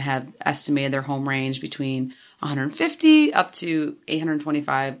China have estimated their home range between 150 up to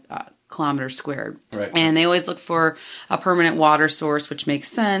 825 kilometers squared. Right. And they always look for a permanent water source, which makes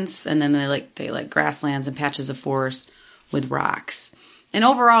sense. And then they like grasslands and patches of forest with rocks. And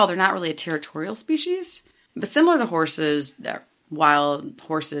overall, they're not really a territorial species, but similar to horses, wild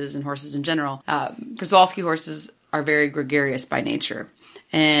horses and horses in general, Przewalski horses are very gregarious by nature.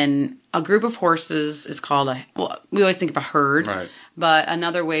 And a group of horses is called we always think of a herd, right. But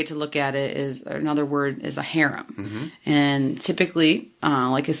another way to look at it another word is a harem. And typically,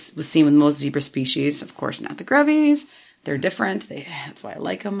 like was seen with most zebra species, of course, not the grevies. They're different. That's why I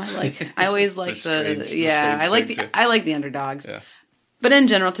like them. I always like I like the underdogs. Yeah. But in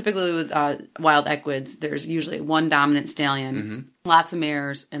general, typically with wild equids, there's usually one dominant stallion, lots of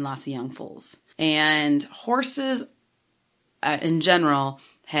mares, and lots of young foals. And horses, in general,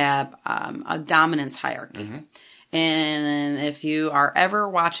 have a dominance hierarchy. And if you are ever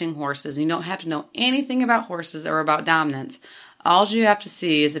watching horses, you don't have to know anything about horses or about dominance. All you have to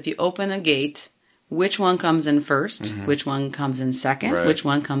see is if you open a gate, which one comes in first, which one comes in second, which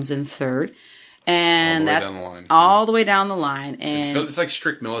one comes in third. And that's all the way down the line. And it's like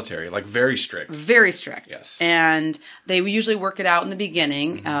strict military, like very strict. Very strict. Yes. And they usually work it out in the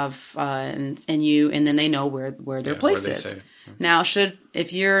beginning of, and then they know where their place is. Now,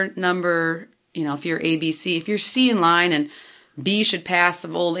 if you're number, if you're ABC, if you're C in line and B should pass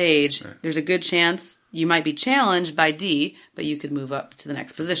of old age, there's a good chance you might be challenged by D, but you could move up to the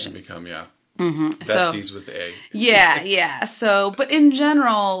next position. And become, besties with A. Yeah. So, but in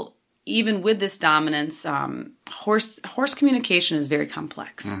general, even with this dominance, horse communication is very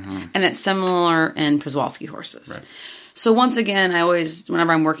complex. And it's similar in Przewalski horses. Right. So once again,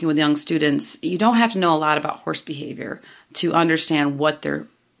 whenever I'm working with young students, you don't have to know a lot about horse behavior to understand what they're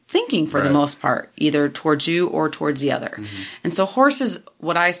thinking for the most part, either towards you or towards the other. And so horses,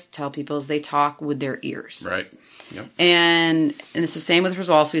 what I tell people is they talk with their ears. Right. Yep. And it's the same with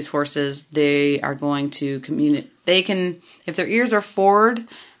Przewalski's horses. They are going to communicate. They can, if their ears are forward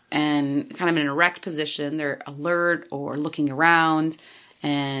and kind of in an erect position, they're alert or looking around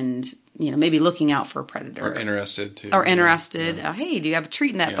and, maybe looking out for a predator. Or interested, too. Hey, do you have a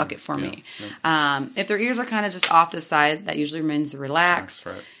treat in that bucket for me? If their ears are kind of just off to the side, that usually means they're relaxed.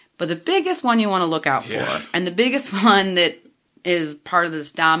 Right. But the biggest one you want to look out for, and the biggest one that is part of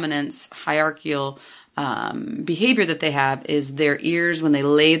this dominance hierarchical behavior that they have is their ears when they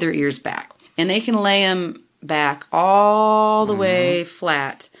lay their ears back. And they can lay them back all the way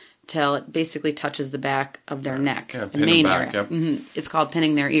flat till it basically touches the back of their neck, the main area. Yep. It's called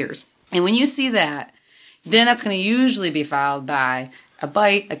pinning their ears. And when you see that, then that's going to usually be followed by a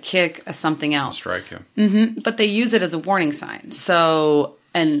bite, a kick, a something else. A strike, yeah. But they use it as a warning sign. So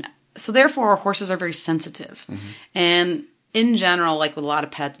therefore, horses are very sensitive. And in general, like with a lot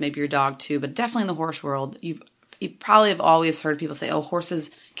of pets, maybe your dog too, but definitely in the horse world, you probably have always heard people say, "Oh,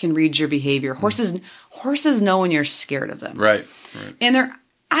 horses can read your behavior. Horses know when you're scared of them." Right. And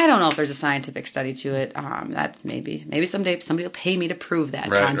I don't know if there's a scientific study to it. That maybe someday somebody will pay me to prove that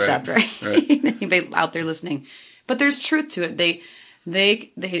concept, right? Anybody out there listening, but there's truth to it. They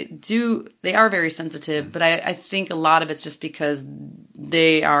are very sensitive, but I think a lot of it's just because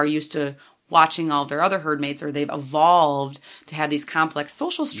they are used to watching all their other herd mates, or they've evolved to have these complex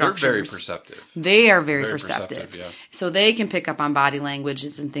social structures. They're very perceptive. They are very perceptive. Yeah. So they can pick up on body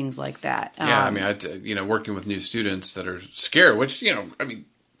languages and things like that. Yeah, I mean, working with new students that are scared, which,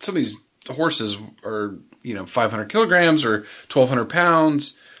 some of these horses are, 500 kilograms or 1,200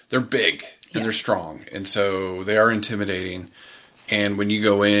 pounds. They're big and they're strong. And so they are intimidating. And when you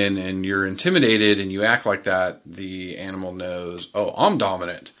go in and you're intimidated and you act like that, the animal knows, oh, I'm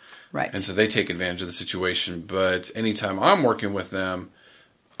dominant. Right. And so they take advantage of the situation. But anytime I'm working with them,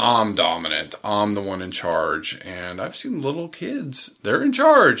 I'm dominant. I'm the one in charge. And I've seen little kids. They're in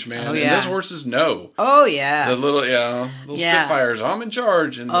charge, man. Oh, yeah. And those horses know. Oh, yeah. The little Spitfires. I'm in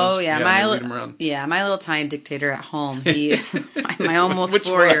charge. And my lead them around. Yeah, my little tiny dictator at home. He, my almost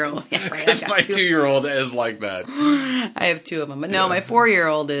 4-year-old. Because my 2-year-old is like that. I have 2 of them. But no, my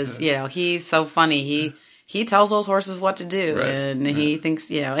 4-year-old is, he's so funny. He tells those horses what to do, and he thinks,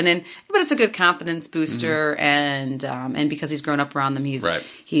 but it's a good confidence booster, and because he's grown up around them, he's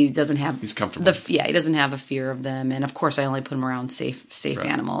comfortable. He doesn't have a fear of them, and of course, I only put him around safe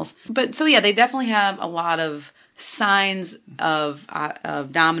animals. But so they definitely have a lot of signs of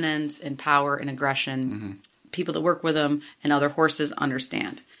dominance and power and aggression. Mm-hmm. People that work with them and other horses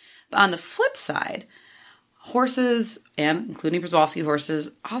understand. But on the flip side, horses, and including Przewalski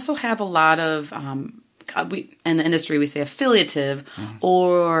horses, also have a lot of in the industry, we say affiliative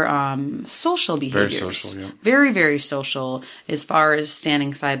or social behaviors. Very social, yeah. Very, very social as far as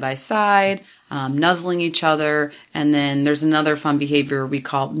standing side by side, nuzzling each other. And then there's another fun behavior we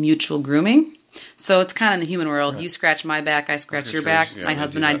call mutual grooming. So it's kind of in the human world. Right. You scratch my back, I scratch your back. My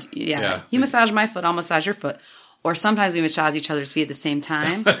husband, you massage my foot, I'll massage your foot. Or sometimes we massage each other's feet at the same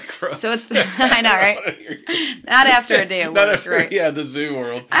time. So it's, I know, right? Not after a day of work, right? Yeah, the zoo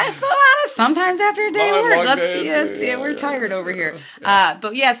world. Sometimes after a day of work. We're tired over here.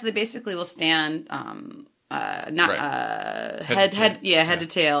 But so they basically will stand, head to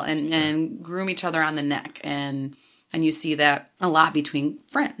tail and groom each other on the neck. And you see that a lot between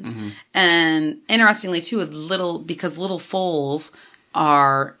friends. Mm-hmm. And interestingly too, because little foals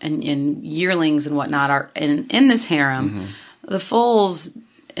are, and yearlings and whatnot are in this harem, mm-hmm. the foals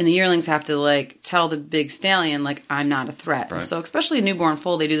and the yearlings have to tell the big stallion, I'm not a threat. Right. So especially a newborn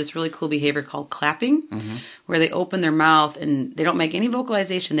foal, they do this really cool behavior called clapping, mm-hmm. where they open their mouth and they don't make any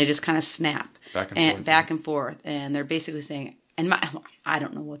vocalization. They just kind of snap back and forth. And they're basically saying, I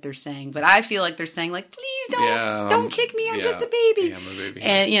don't know what they're saying, but I feel like they're saying please don't kick me. I'm just a baby. Yeah, I'm a baby.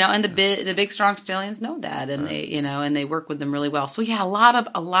 And and the big strong stallions know that, and they work with them really well. So a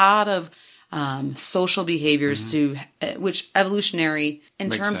lot of social behaviors mm-hmm. Which evolutionary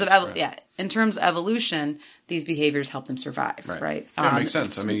in terms of evolution, these behaviors help them survive. Right. Yeah, it makes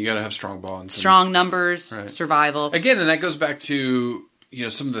sense. I mean, you got to have strong bonds, strong numbers, survival. Again, and that goes back to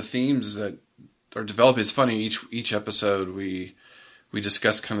some of the themes that are developing. It's funny, each episode we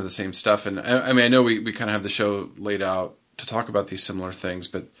discuss kind of the same stuff, and I mean, I know we kind of have the show laid out to talk about these similar things,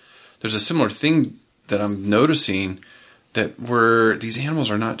 but there's a similar thing that I'm noticing, that these animals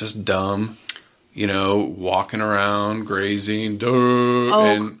are not just dumb, walking around grazing,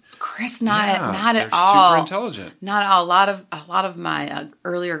 and Chris, not at all. They're super intelligent. Not at all. A lot of my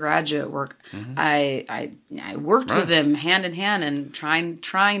earlier graduate work, mm-hmm. I worked with them hand in hand and trying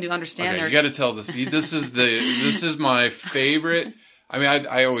to understand their. You got to tell this. This is my favorite. I mean,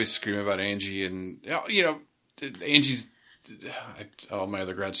 I always scream about Angie, and Angie's. All my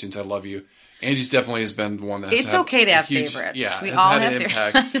other grad students, I love you. Angie's definitely has been one that's. It's okay to have favorites. Yeah, we has all had have an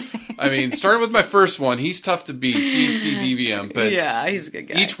impact. I mean, starting with my first one, he's tough to beat. PhD DVM, but he's a good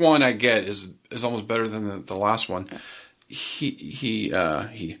guy. Each one I get is almost better than the last one.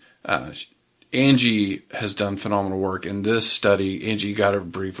 Angie has done phenomenal work in this study. Angie, you got to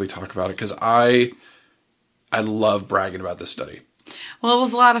briefly talk about it, because I love bragging about this study. Well, it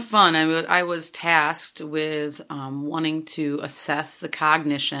was a lot of fun. I was tasked with wanting to assess the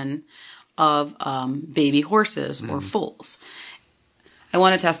cognition of baby horses or foals. I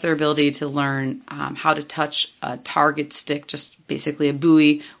want to test their ability to learn how to touch a target stick, just basically a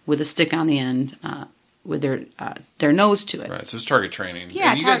buoy with a stick on the end, with their nose to it. Right, so it's target training.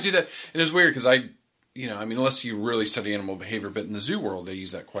 Yeah, and you guys do that. And it's weird because unless you really study animal behavior, but in the zoo world, they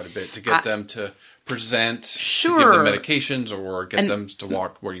use that quite a bit to get them to present, to give them medications, or get them to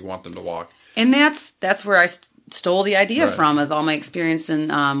walk where you want them to walk. And that's where I stole the idea Right. from with all my experience in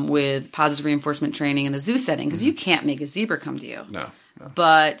with positive reinforcement training in the zoo setting, because you can't make a zebra come to you. No.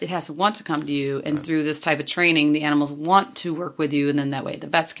 But it has to want to come to you, and through this type of training, the animals want to work with you, and then that way the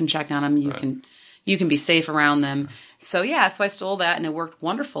vets can check on them. You can be safe around them. So so I stole that, and it worked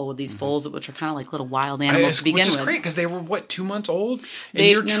wonderful with these foals, which are kind of like little wild animals to begin which is with. great because they were 2 months old.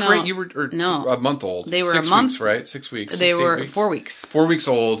 And You were a month old. They were 6 a month, weeks, right? 6 weeks. They 6 to 8 were weeks. 4 weeks. 4 weeks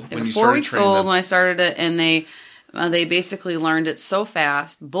old They when were you 4 started weeks training old them. when I started it, and they basically learned it so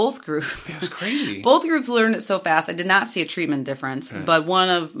fast. Both groups. It was crazy. Both groups learned it so fast. I did not see a treatment difference. Right. But one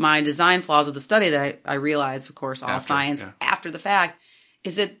of my design flaws of the study that I realized, of course, science after the fact,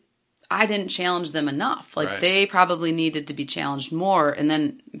 is that I didn't challenge them enough. Like they probably needed to be challenged more. And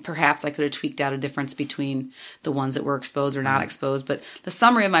then perhaps I could have tweaked out a difference between the ones that were exposed or not exposed. But the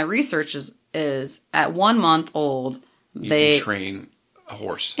summary of my research is at 1 month old, They can train a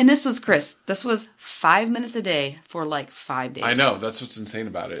horse. And this was, Chris, 5 minutes a day for like 5 days. I know. That's what's insane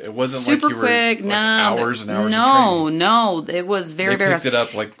about it. It wasn't super like you were quick. like No, hours and hours of training. No. It was very, They very picked fast. it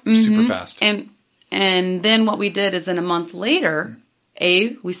up like super fast. And then what we did is, in a month later,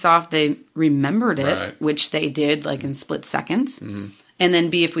 we saw if they remembered it, Right. which they did, like in split seconds. Mm-hmm. And then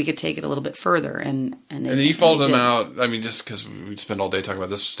B, if we could take it a little bit further. And then you followed them out. I mean, just because we'd spend all day talking about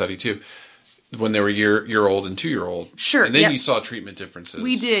this study too. When they were year old and 2 year old. Sure. And then you saw treatment differences.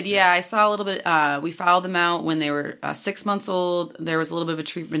 We did, yeah. I saw a little bit. We followed them out when they were 6 months old. There was a little bit of a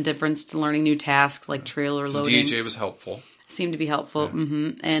treatment difference to learning new tasks like trailer loading. DHA was helpful. Seemed to be helpful. Yeah. Mm-hmm.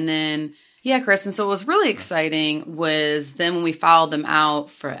 And then, Chris, and so what was really exciting was then when we followed them out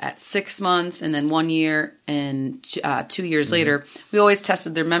at 6 months and then 1 year and 2 years later, we always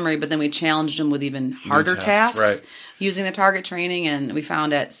tested their memory, but then we challenged them with even harder tasks. Using the target training, and we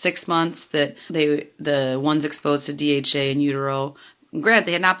found at 6 months that the ones exposed to DHA in utero, granted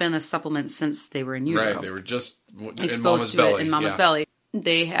they had not been in the supplement since they were in utero. Right, they were just exposed in mama's to belly. it in mama's belly.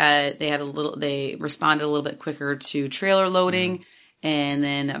 They responded a little bit quicker to trailer loading, and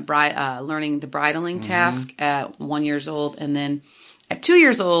then learning the bridling task at 1 year old, and then at 2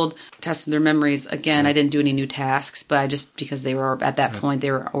 years old, tested their memories. Again, I didn't do any new tasks, but because they were, at that point,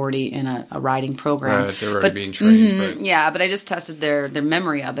 they were already in a riding program. Right, they were already being trained. But I just tested their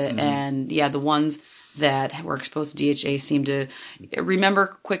memory of it. And the ones that were exposed to DHA seemed to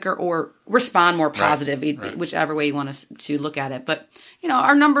remember quicker or respond more positive, whichever way you want to look at it. But,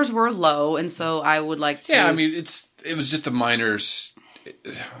 our numbers were low, and so I would like to... Yeah, I mean, it was just a minor...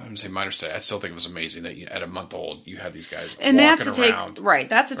 I wouldn't say minor study. I still think it was amazing that at a month old you had these guys walking around.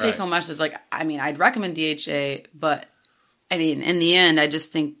 That's a take-home message. Like, I mean, I'd recommend DHA, but I mean, in the end, I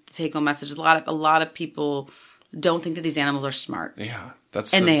just think the take-home message is a lot of people don't think that these animals are smart. Yeah,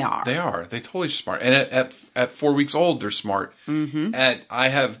 they are. They are. They totally smart. And at 4 weeks old, they're smart. Mm-hmm. I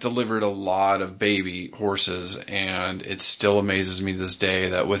have delivered a lot of baby horses, and it still amazes me to this day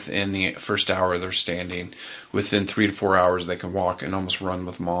that within the first hour they're standing. Within 3 to 4 hours, they can walk and almost run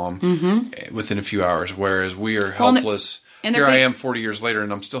with mom within a few hours. Whereas we are helpless. Here I am 40 years later,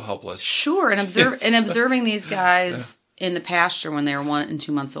 and I'm still helpless. Sure, and observing these guys in the pasture when they were 1 and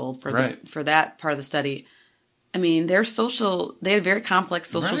 2 months old for that part of the study. I mean, they had very complex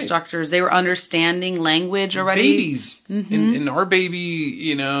social structures. They were understanding language already. Babies. Mm-hmm. And our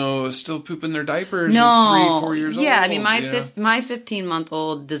baby, still pooping their diapers at 3, 4 years old. Yeah, I mean, my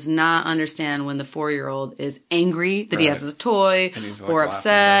 15-month-old does not understand when the 4-year-old is angry that he has his toy or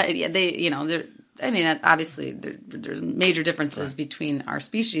upset. Yeah, obviously, there's major differences between our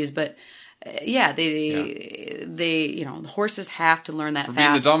species, but... the horses have to learn that fast.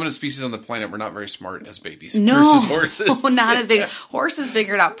 Being the dominant species on the planet, we're not very smart as babies versus horses. No, not as big. Horses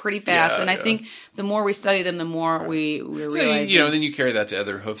figure it out pretty fast, I think the more we study them, the more we realize. Then you carry that to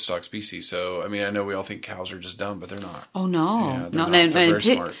other hoofstock species. So, I mean, I know we all think cows are just dumb, but they're not. Oh no, yeah, no, they're very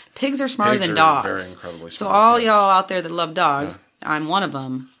smart. Pigs are smarter than dogs. Very incredibly smart. So all y'all out there that love dogs, I'm one of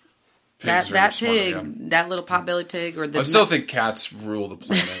them. That pig, that little potbelly pig, or I still think cats rule the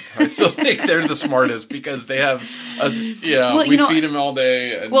planet. I still think they're the smartest because they have us. We feed them all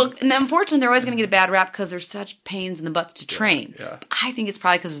day. And unfortunately, they're always going to get a bad rap because they're such pains in the butts to train. Yeah. I think it's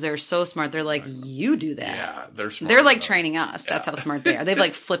probably because they're so smart. They're like, you do that. Yeah, they're smart. They're like training us. That's how smart they are. They've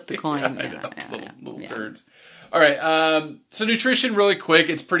like flipped the coin. Little turds. All right. So nutrition, really quick.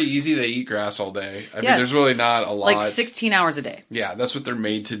 It's pretty easy. They eat grass all day. I mean, there's really not a lot. Like 16 hours a day. Yeah, that's what they're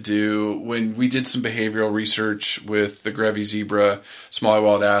made to do. When we did some behavioral research with the Grevy zebra, Somali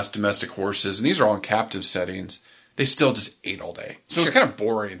wild ass, domestic horses, and these are all in captive settings, they still just ate all day. So it was kind of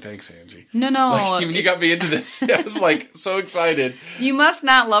boring. Thanks, Angie. No. Like, when you got me into this, I was like so excited. You must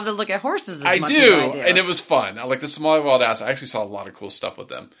not love to look at horses as much do, as I do. and it was fun. I like the Somali wild ass. I actually saw a lot of cool stuff with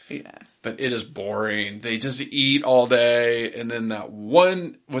them. Yeah. But it is boring. They just eat all day, and then that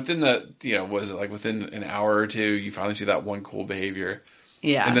one within within an hour or two, you finally see that one cool behavior.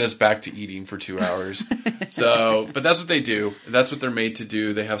 Yeah. And then it's back to eating for 2 hours. But that's what they do. That's what they're made to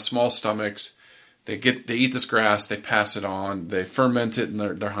do. They have small stomachs. They eat this grass, they pass it on, they ferment it in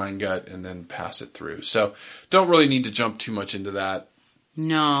their hind gut, and then pass it through. So don't really need to jump too much into that.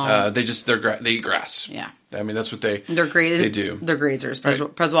 No. They eat grass. Yeah. I mean, that's what they do. They're grazers. Right.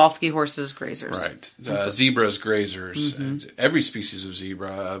 Przewalski horses, grazers. Right. Zebras, grazers. And every species of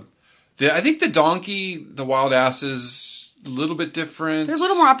zebra. I think the donkey, the wild ass is a little bit different. They're a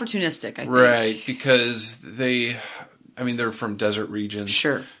little more opportunistic, I think. Right, because they're from desert regions.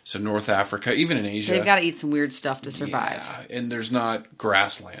 Sure. So North Africa, even in Asia. They've got to eat some weird stuff to survive. Yeah, and there's not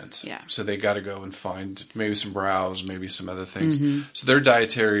grasslands. Yeah. So they got to go and find maybe some browse, maybe some other things. Mm-hmm. So their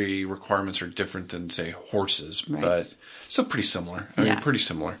dietary requirements are different than, say, horses. Right. But still pretty similar. I mean, pretty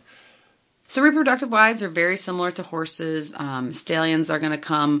similar. So reproductive-wise, they're very similar to horses. Stallions are going to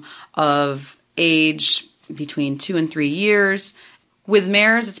come of age between 2 and 3 years. With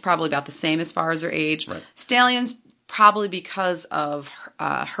mares, it's probably about the same as far as their age. Right. Stallions, probably because of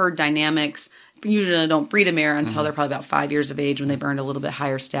herd dynamics, usually don't breed a mare until they're probably about 5 years of age when they've earned a little bit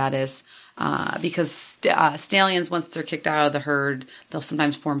higher status. Because stallions, once they're kicked out of the herd, they'll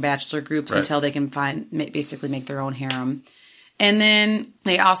sometimes form bachelor groups until they can basically make their own harem. And then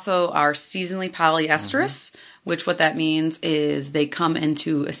they also are seasonally polyestrous, which what that means is they come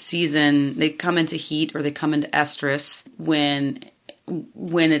into a season, they come into heat or they come into estrus when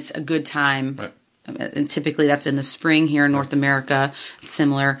it's a good time. Right. And typically that's in the spring here in North America. It's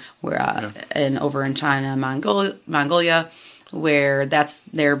similar and over in China and Mongolia, where that's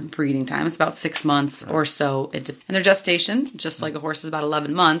their breeding time. It's about 6 months or so. And their gestation, just like a horse, is about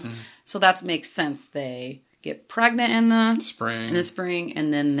 11 months. So that makes sense. They get pregnant in the spring,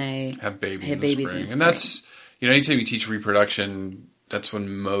 and then they have babies in the spring. And that's, anytime you teach reproduction, that's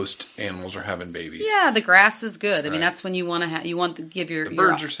when most animals are having babies. Yeah, the grass is good. I mean, that's when you want to give the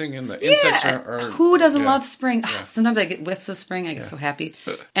birds are singing, the insects are who doesn't love spring? Yeah. Sometimes I get whiffs of spring. I get so happy.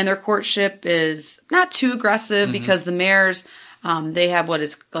 And their courtship is not too aggressive because the mares, they have what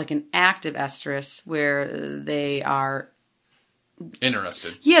is like an active estrus where they are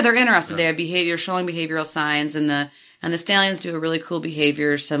interested. Yeah, they're interested. They have showing behavioral signs, and the stallions do a really cool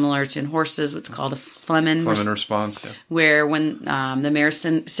behavior similar to in horses, what's called a Flehmen response, where when the mare's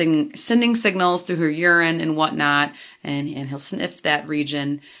sending signals through her urine and whatnot, and he'll sniff that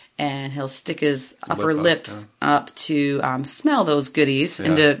region, and he'll stick his upper lip up to smell those goodies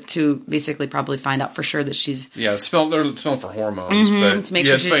and to basically probably find out for sure that she's... Yeah, they're smelling for hormones. But to make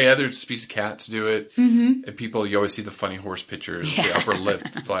sure it's funny, other species of cats do it. And people, you always see the funny horse pictures with the upper lip.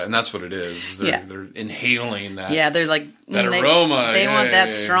 And that's what it is. They're inhaling that. Yeah, they're like... That aroma. They want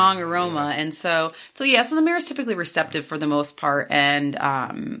that strong aroma. And so the mare is typically receptive for the most part. And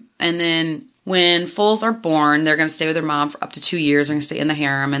then... When foals are born, they're going to stay with their mom for up to 2 years. They're going to stay in the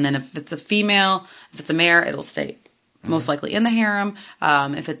harem. And then if it's a mare, it'll stay most likely in the harem.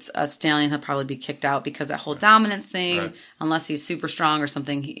 If it's a stallion, he'll probably be kicked out because that whole dominance thing, unless he's super strong or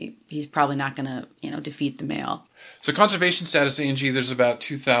something, he's probably not going to, defeat the male. So conservation status, Angie, there's about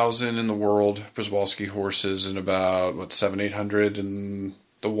 2,000 in the world, Przewalski horses, and about, 700-800 in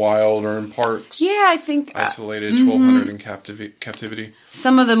the wild or in parks? Yeah, I think... Isolated, 1,200 in captivity.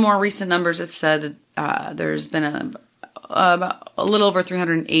 Some of the more recent numbers have said that there's been about a little over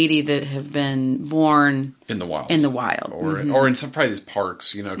 380 that have been born... In the wild. Or in some probably these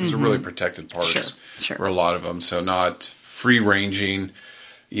parks, because they're really protected parks. Sure. Or a lot of them, so not free-ranging.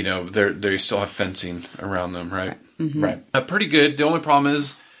 They still have fencing around them, right? Right. Pretty good. The only problem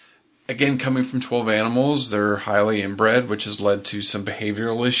is... Again, coming from 12 animals, they're highly inbred, which has led to some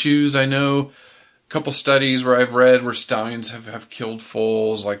behavioral issues. I know a couple studies where I've read where stallions have killed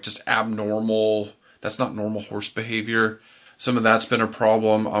foals, like just abnormal. That's not normal horse behavior. Some of that's been a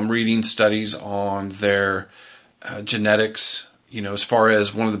problem. I'm reading studies on their genetics. As far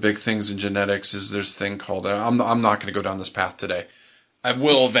as one of the big things in genetics is there's a thing called, I'm not going to go down this path today. I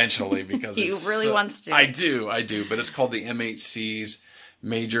will eventually because you really wants to. I do. But it's called the MHCs.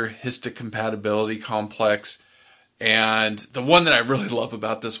 Major histocompatibility complex. And the one that I really love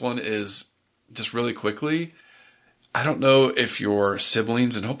about this one is, just really quickly, I don't know if your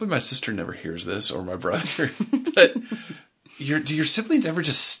siblings, and hopefully my sister never hears this, or my brother, but do your siblings ever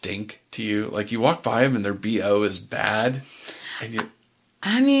just stink to you? Like you walk by them and their BO is bad, and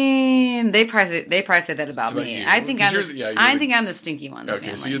I mean, they probably say that about me. You. I think I'm the stinky one. In the okay,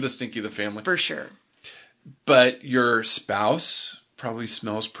 family. So you're the stinky of the family. For sure. But your spouse probably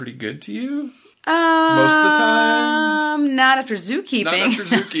smells pretty good to you? Most of the time? Not after zookeeping. Not after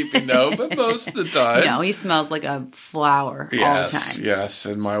zookeeping, no, but most of the time. No, he smells like a flower all the time. Yes,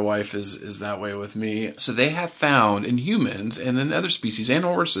 and my wife is that way with me. So they have found in humans and in other species and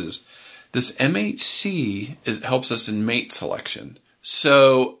horses, this MHC helps us in mate selection.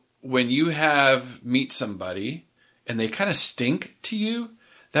 So when you meet somebody and they kind of stink to you,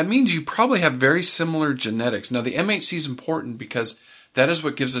 that means you probably have very similar genetics. Now the MHC is important because that is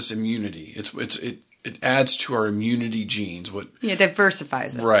what gives us immunity. It adds to our immunity genes. It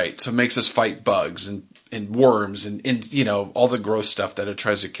diversifies it. Right. So it makes us fight bugs and worms and all the gross stuff that it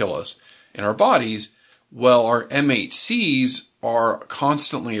tries to kill us in our bodies. Well, our MHCs are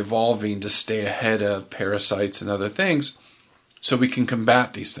constantly evolving to stay ahead of parasites and other things so we can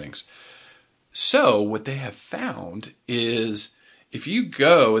combat these things. So what they have found is if you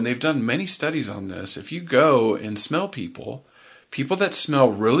go, and they've done many studies on this, if you go and smell people that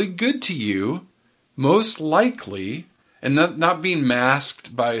smell really good to you, most likely, and not being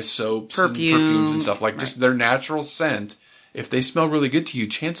masked by soaps and perfumes and stuff, like just their natural scent, if they smell really good to you,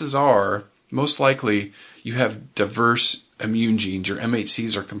 chances are, most likely, you have diverse immune genes. Your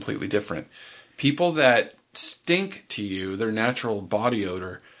MHCs are completely different. People that stink to you, their natural body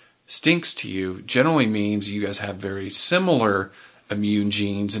odor stinks to you, generally means you guys have very similar immune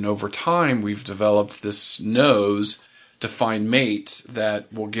genes, and over time we've developed this nose to find mates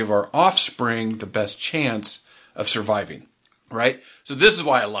that will give our offspring the best chance of surviving, right? So this is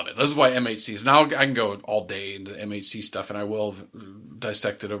why I love it. This is why MHCs. Now I can go all day into MHC stuff, and I will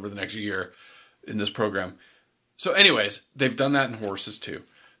dissect it over the next year in this program. So anyways, they've done that in horses too.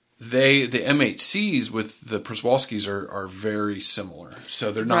 The MHCs with the Przewalskis are very similar,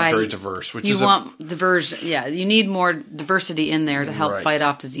 so they're not very diverse. You want diversion, yeah. You need more diversity in there to help fight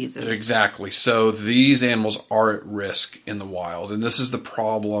off diseases. Exactly. So these animals are at risk in the wild, and this is the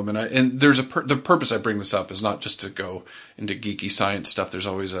problem. And there's the purpose I bring this up is not just to go into geeky science stuff. There's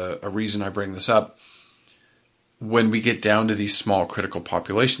always a reason I bring this up. When we get down to these small critical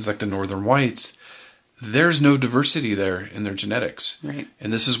populations, like the northern whites, there's no diversity there in their genetics. Right.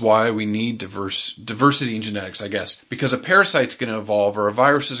 And this is why we need diversity in genetics, I guess. Because a parasite's going to evolve, or a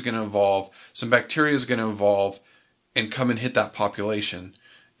virus is going to evolve, some bacteria is going to evolve and come and hit that population.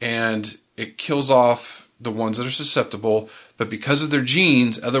 And it kills off the ones that are susceptible, but because of their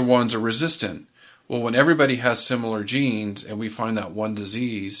genes, other ones are resistant. Well, when everybody has similar genes and we find that one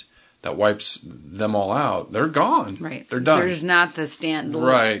disease that wipes them all out, they're gone. Right. They're done. There's not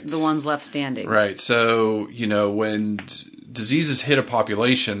the ones left standing. Right. So, when diseases hit a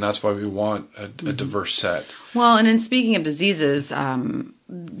population, that's why we want a diverse set. Well, and in speaking of diseases,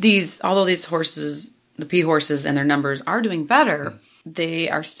 although these horses, the P horses and their numbers are doing better, they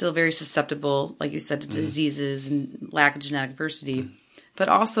are still very susceptible, like you said, to diseases and lack of genetic diversity. But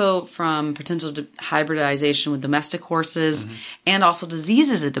also from potential hybridization with domestic horses and also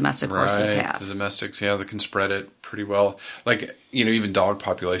diseases that domestic horses have. The domestics, that can spread it pretty well. Like, even dog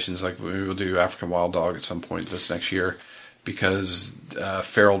populations, like we will do African wild dog at some point this next year because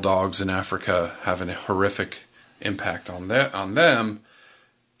feral dogs in Africa have a horrific impact on them.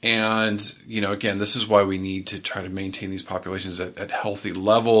 And, again, this is why we need to try to maintain these populations at healthy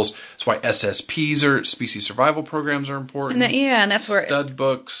levels. That's why SSPs species survival programs are important. And that's where stud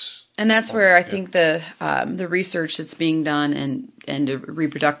books. And that's where I think the research that's being done and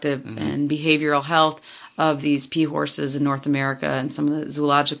reproductive and behavioral health of these P horses in North America and some of the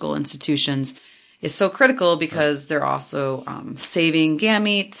zoological institutions is so critical because they're also saving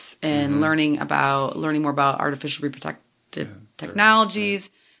gametes and learning more about artificial reproductive technologies.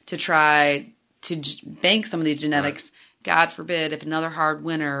 To try to bank some of these genetics. Right. God forbid if another hard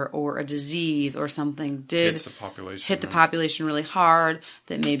winter or a disease or something did hit the population really hard,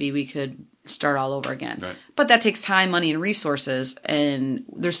 that maybe we could start all over again. Right. But that takes time, money, and resources, and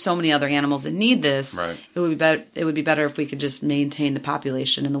there's so many other animals that need this. Right. It would be better if we could just maintain the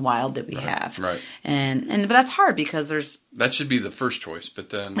population in the wild that we have. Right. But that's hard because that should be the first choice,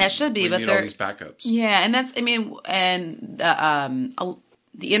 but then that should be, but need all these backups. Yeah, and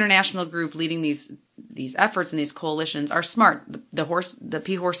the international group leading these efforts and these coalitions are smart. The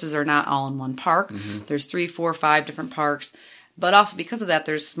P horses are not all in one park. There's 3, 4, 5 different parks, but also because of that,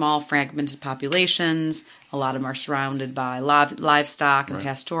 there's small fragmented populations. A lot of them are surrounded by livestock and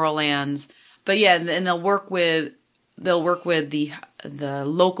pastoral lands. But and they'll work with the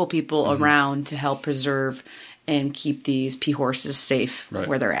local people around to help preserve and keep these P horses safe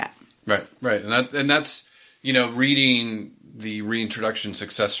where they're at. Right, and that's reading the reintroduction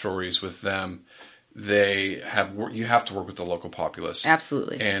success stories with them, you have to work with the local populace.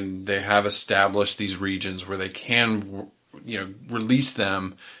 Absolutely. And they have established these regions where they can, release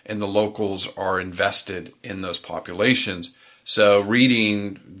them, and the locals are invested in those populations. So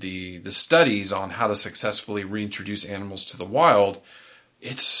reading the studies on how to successfully reintroduce animals to the wild,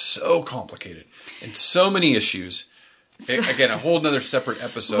 it's so complicated and so many issues. Again, a whole nother separate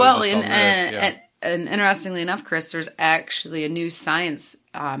episode just on this. And interestingly enough, Chris, there's actually a new science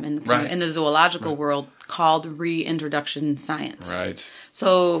in the zoological world called reintroduction science. Right.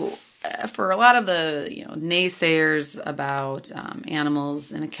 So for a lot of the naysayers about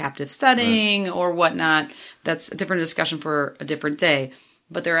animals in a captive setting or whatnot, that's a different discussion for a different day.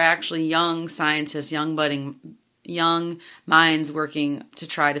 But there are actually young scientists, young minds working to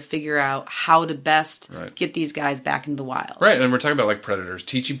try to figure out how to best get these guys back into the wild. Right, and we're talking about like predators,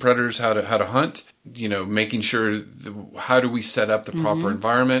 teaching predators how to hunt, making sure how do we set up the proper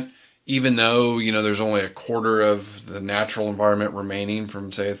environment, even though, there's only a quarter of the natural environment remaining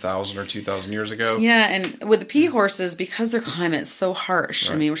from, say, 1,000 or 2,000 years ago. Yeah, and with the pea horses, because their climate is so harsh,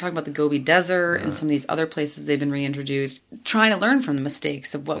 I mean, we're talking about the Gobi Desert and some of these other places they've been reintroduced, trying to learn from the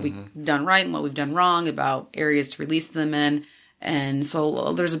mistakes of what we've done right and what we've done wrong about areas to release them in. And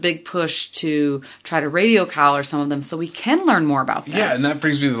so there's a big push to try to radio collar some of them so we can learn more about them. Yeah, and that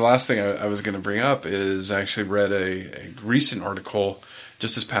brings me to the last thing I was going to bring up is I actually read a recent article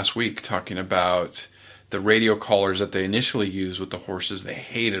just this past week talking about the radio collars that they initially used with the horses. They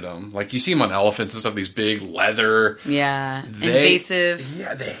hated them. Like you see them on elephants and stuff, these big leather. Yeah, invasive.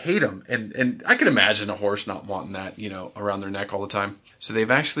 Yeah, they hate them. And I can imagine a horse not wanting that, around their neck all the time. So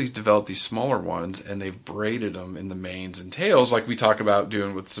they've actually developed these smaller ones, and they've braided them in the manes and tails like we talk about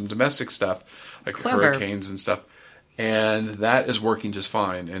doing with some domestic stuff, like hurricanes and stuff. And that is working just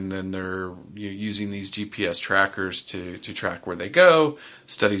fine. And then they're using these GPS trackers to track where they go,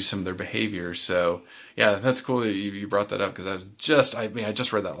 study some of their behavior. So, yeah, that's cool that you brought that up because I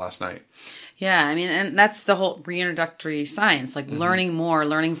just read that last night. Yeah, I mean, and that's the whole reintroductory science, like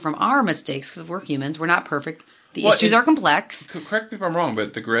learning from our mistakes because we're humans. We're not perfect. The issues are complex. Correct me if I'm wrong,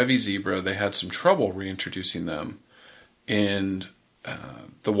 but the Grevy's zebra, they had some trouble reintroducing them in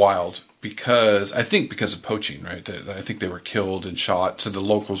the wild because of poaching, right? I think they were killed and shot, so the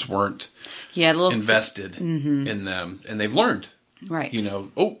locals weren't invested in them, and they've learned, right?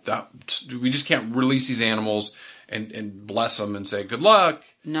 We just can't release these animals and bless them and say good luck.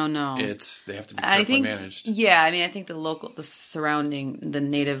 No. They have to be carefully managed. Yeah, I mean, I think the surrounding the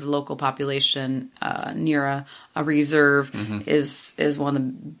native local population near a reserve is one of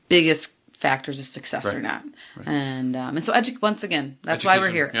the biggest factors of success or not. Right. And so once again, that's why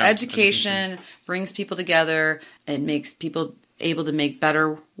we're here. Yeah, education brings people together. It makes people able to make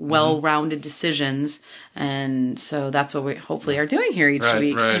better, well-rounded decisions. And so that's what we hopefully are doing here each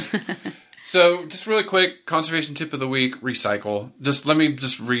week. Right. So just really quick, conservation tip of the week, recycle. Let me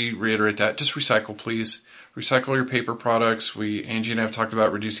reiterate that. Just recycle, please. Recycle your paper products. Angie and I have talked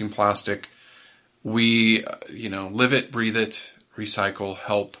about reducing plastic. We, live it, breathe it, recycle,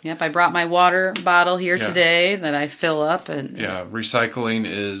 help. Yep, I brought my water bottle here today that I fill up. Recycling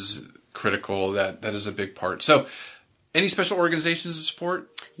is critical. That is a big part. So any special organizations to support?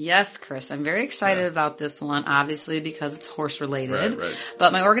 Yes, Chris. I'm very excited about this one, obviously, because it's horse-related. Right.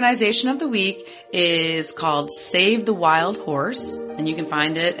 But my organization of the week is called Save the Wild Horse, and you can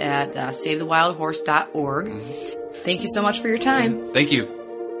find it at savethewildhorse.org. Thank you so much for your time. Thank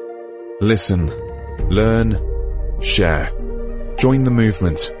you. Listen, learn, share. Join the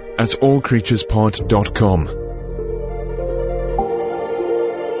movement at allcreaturespod.com.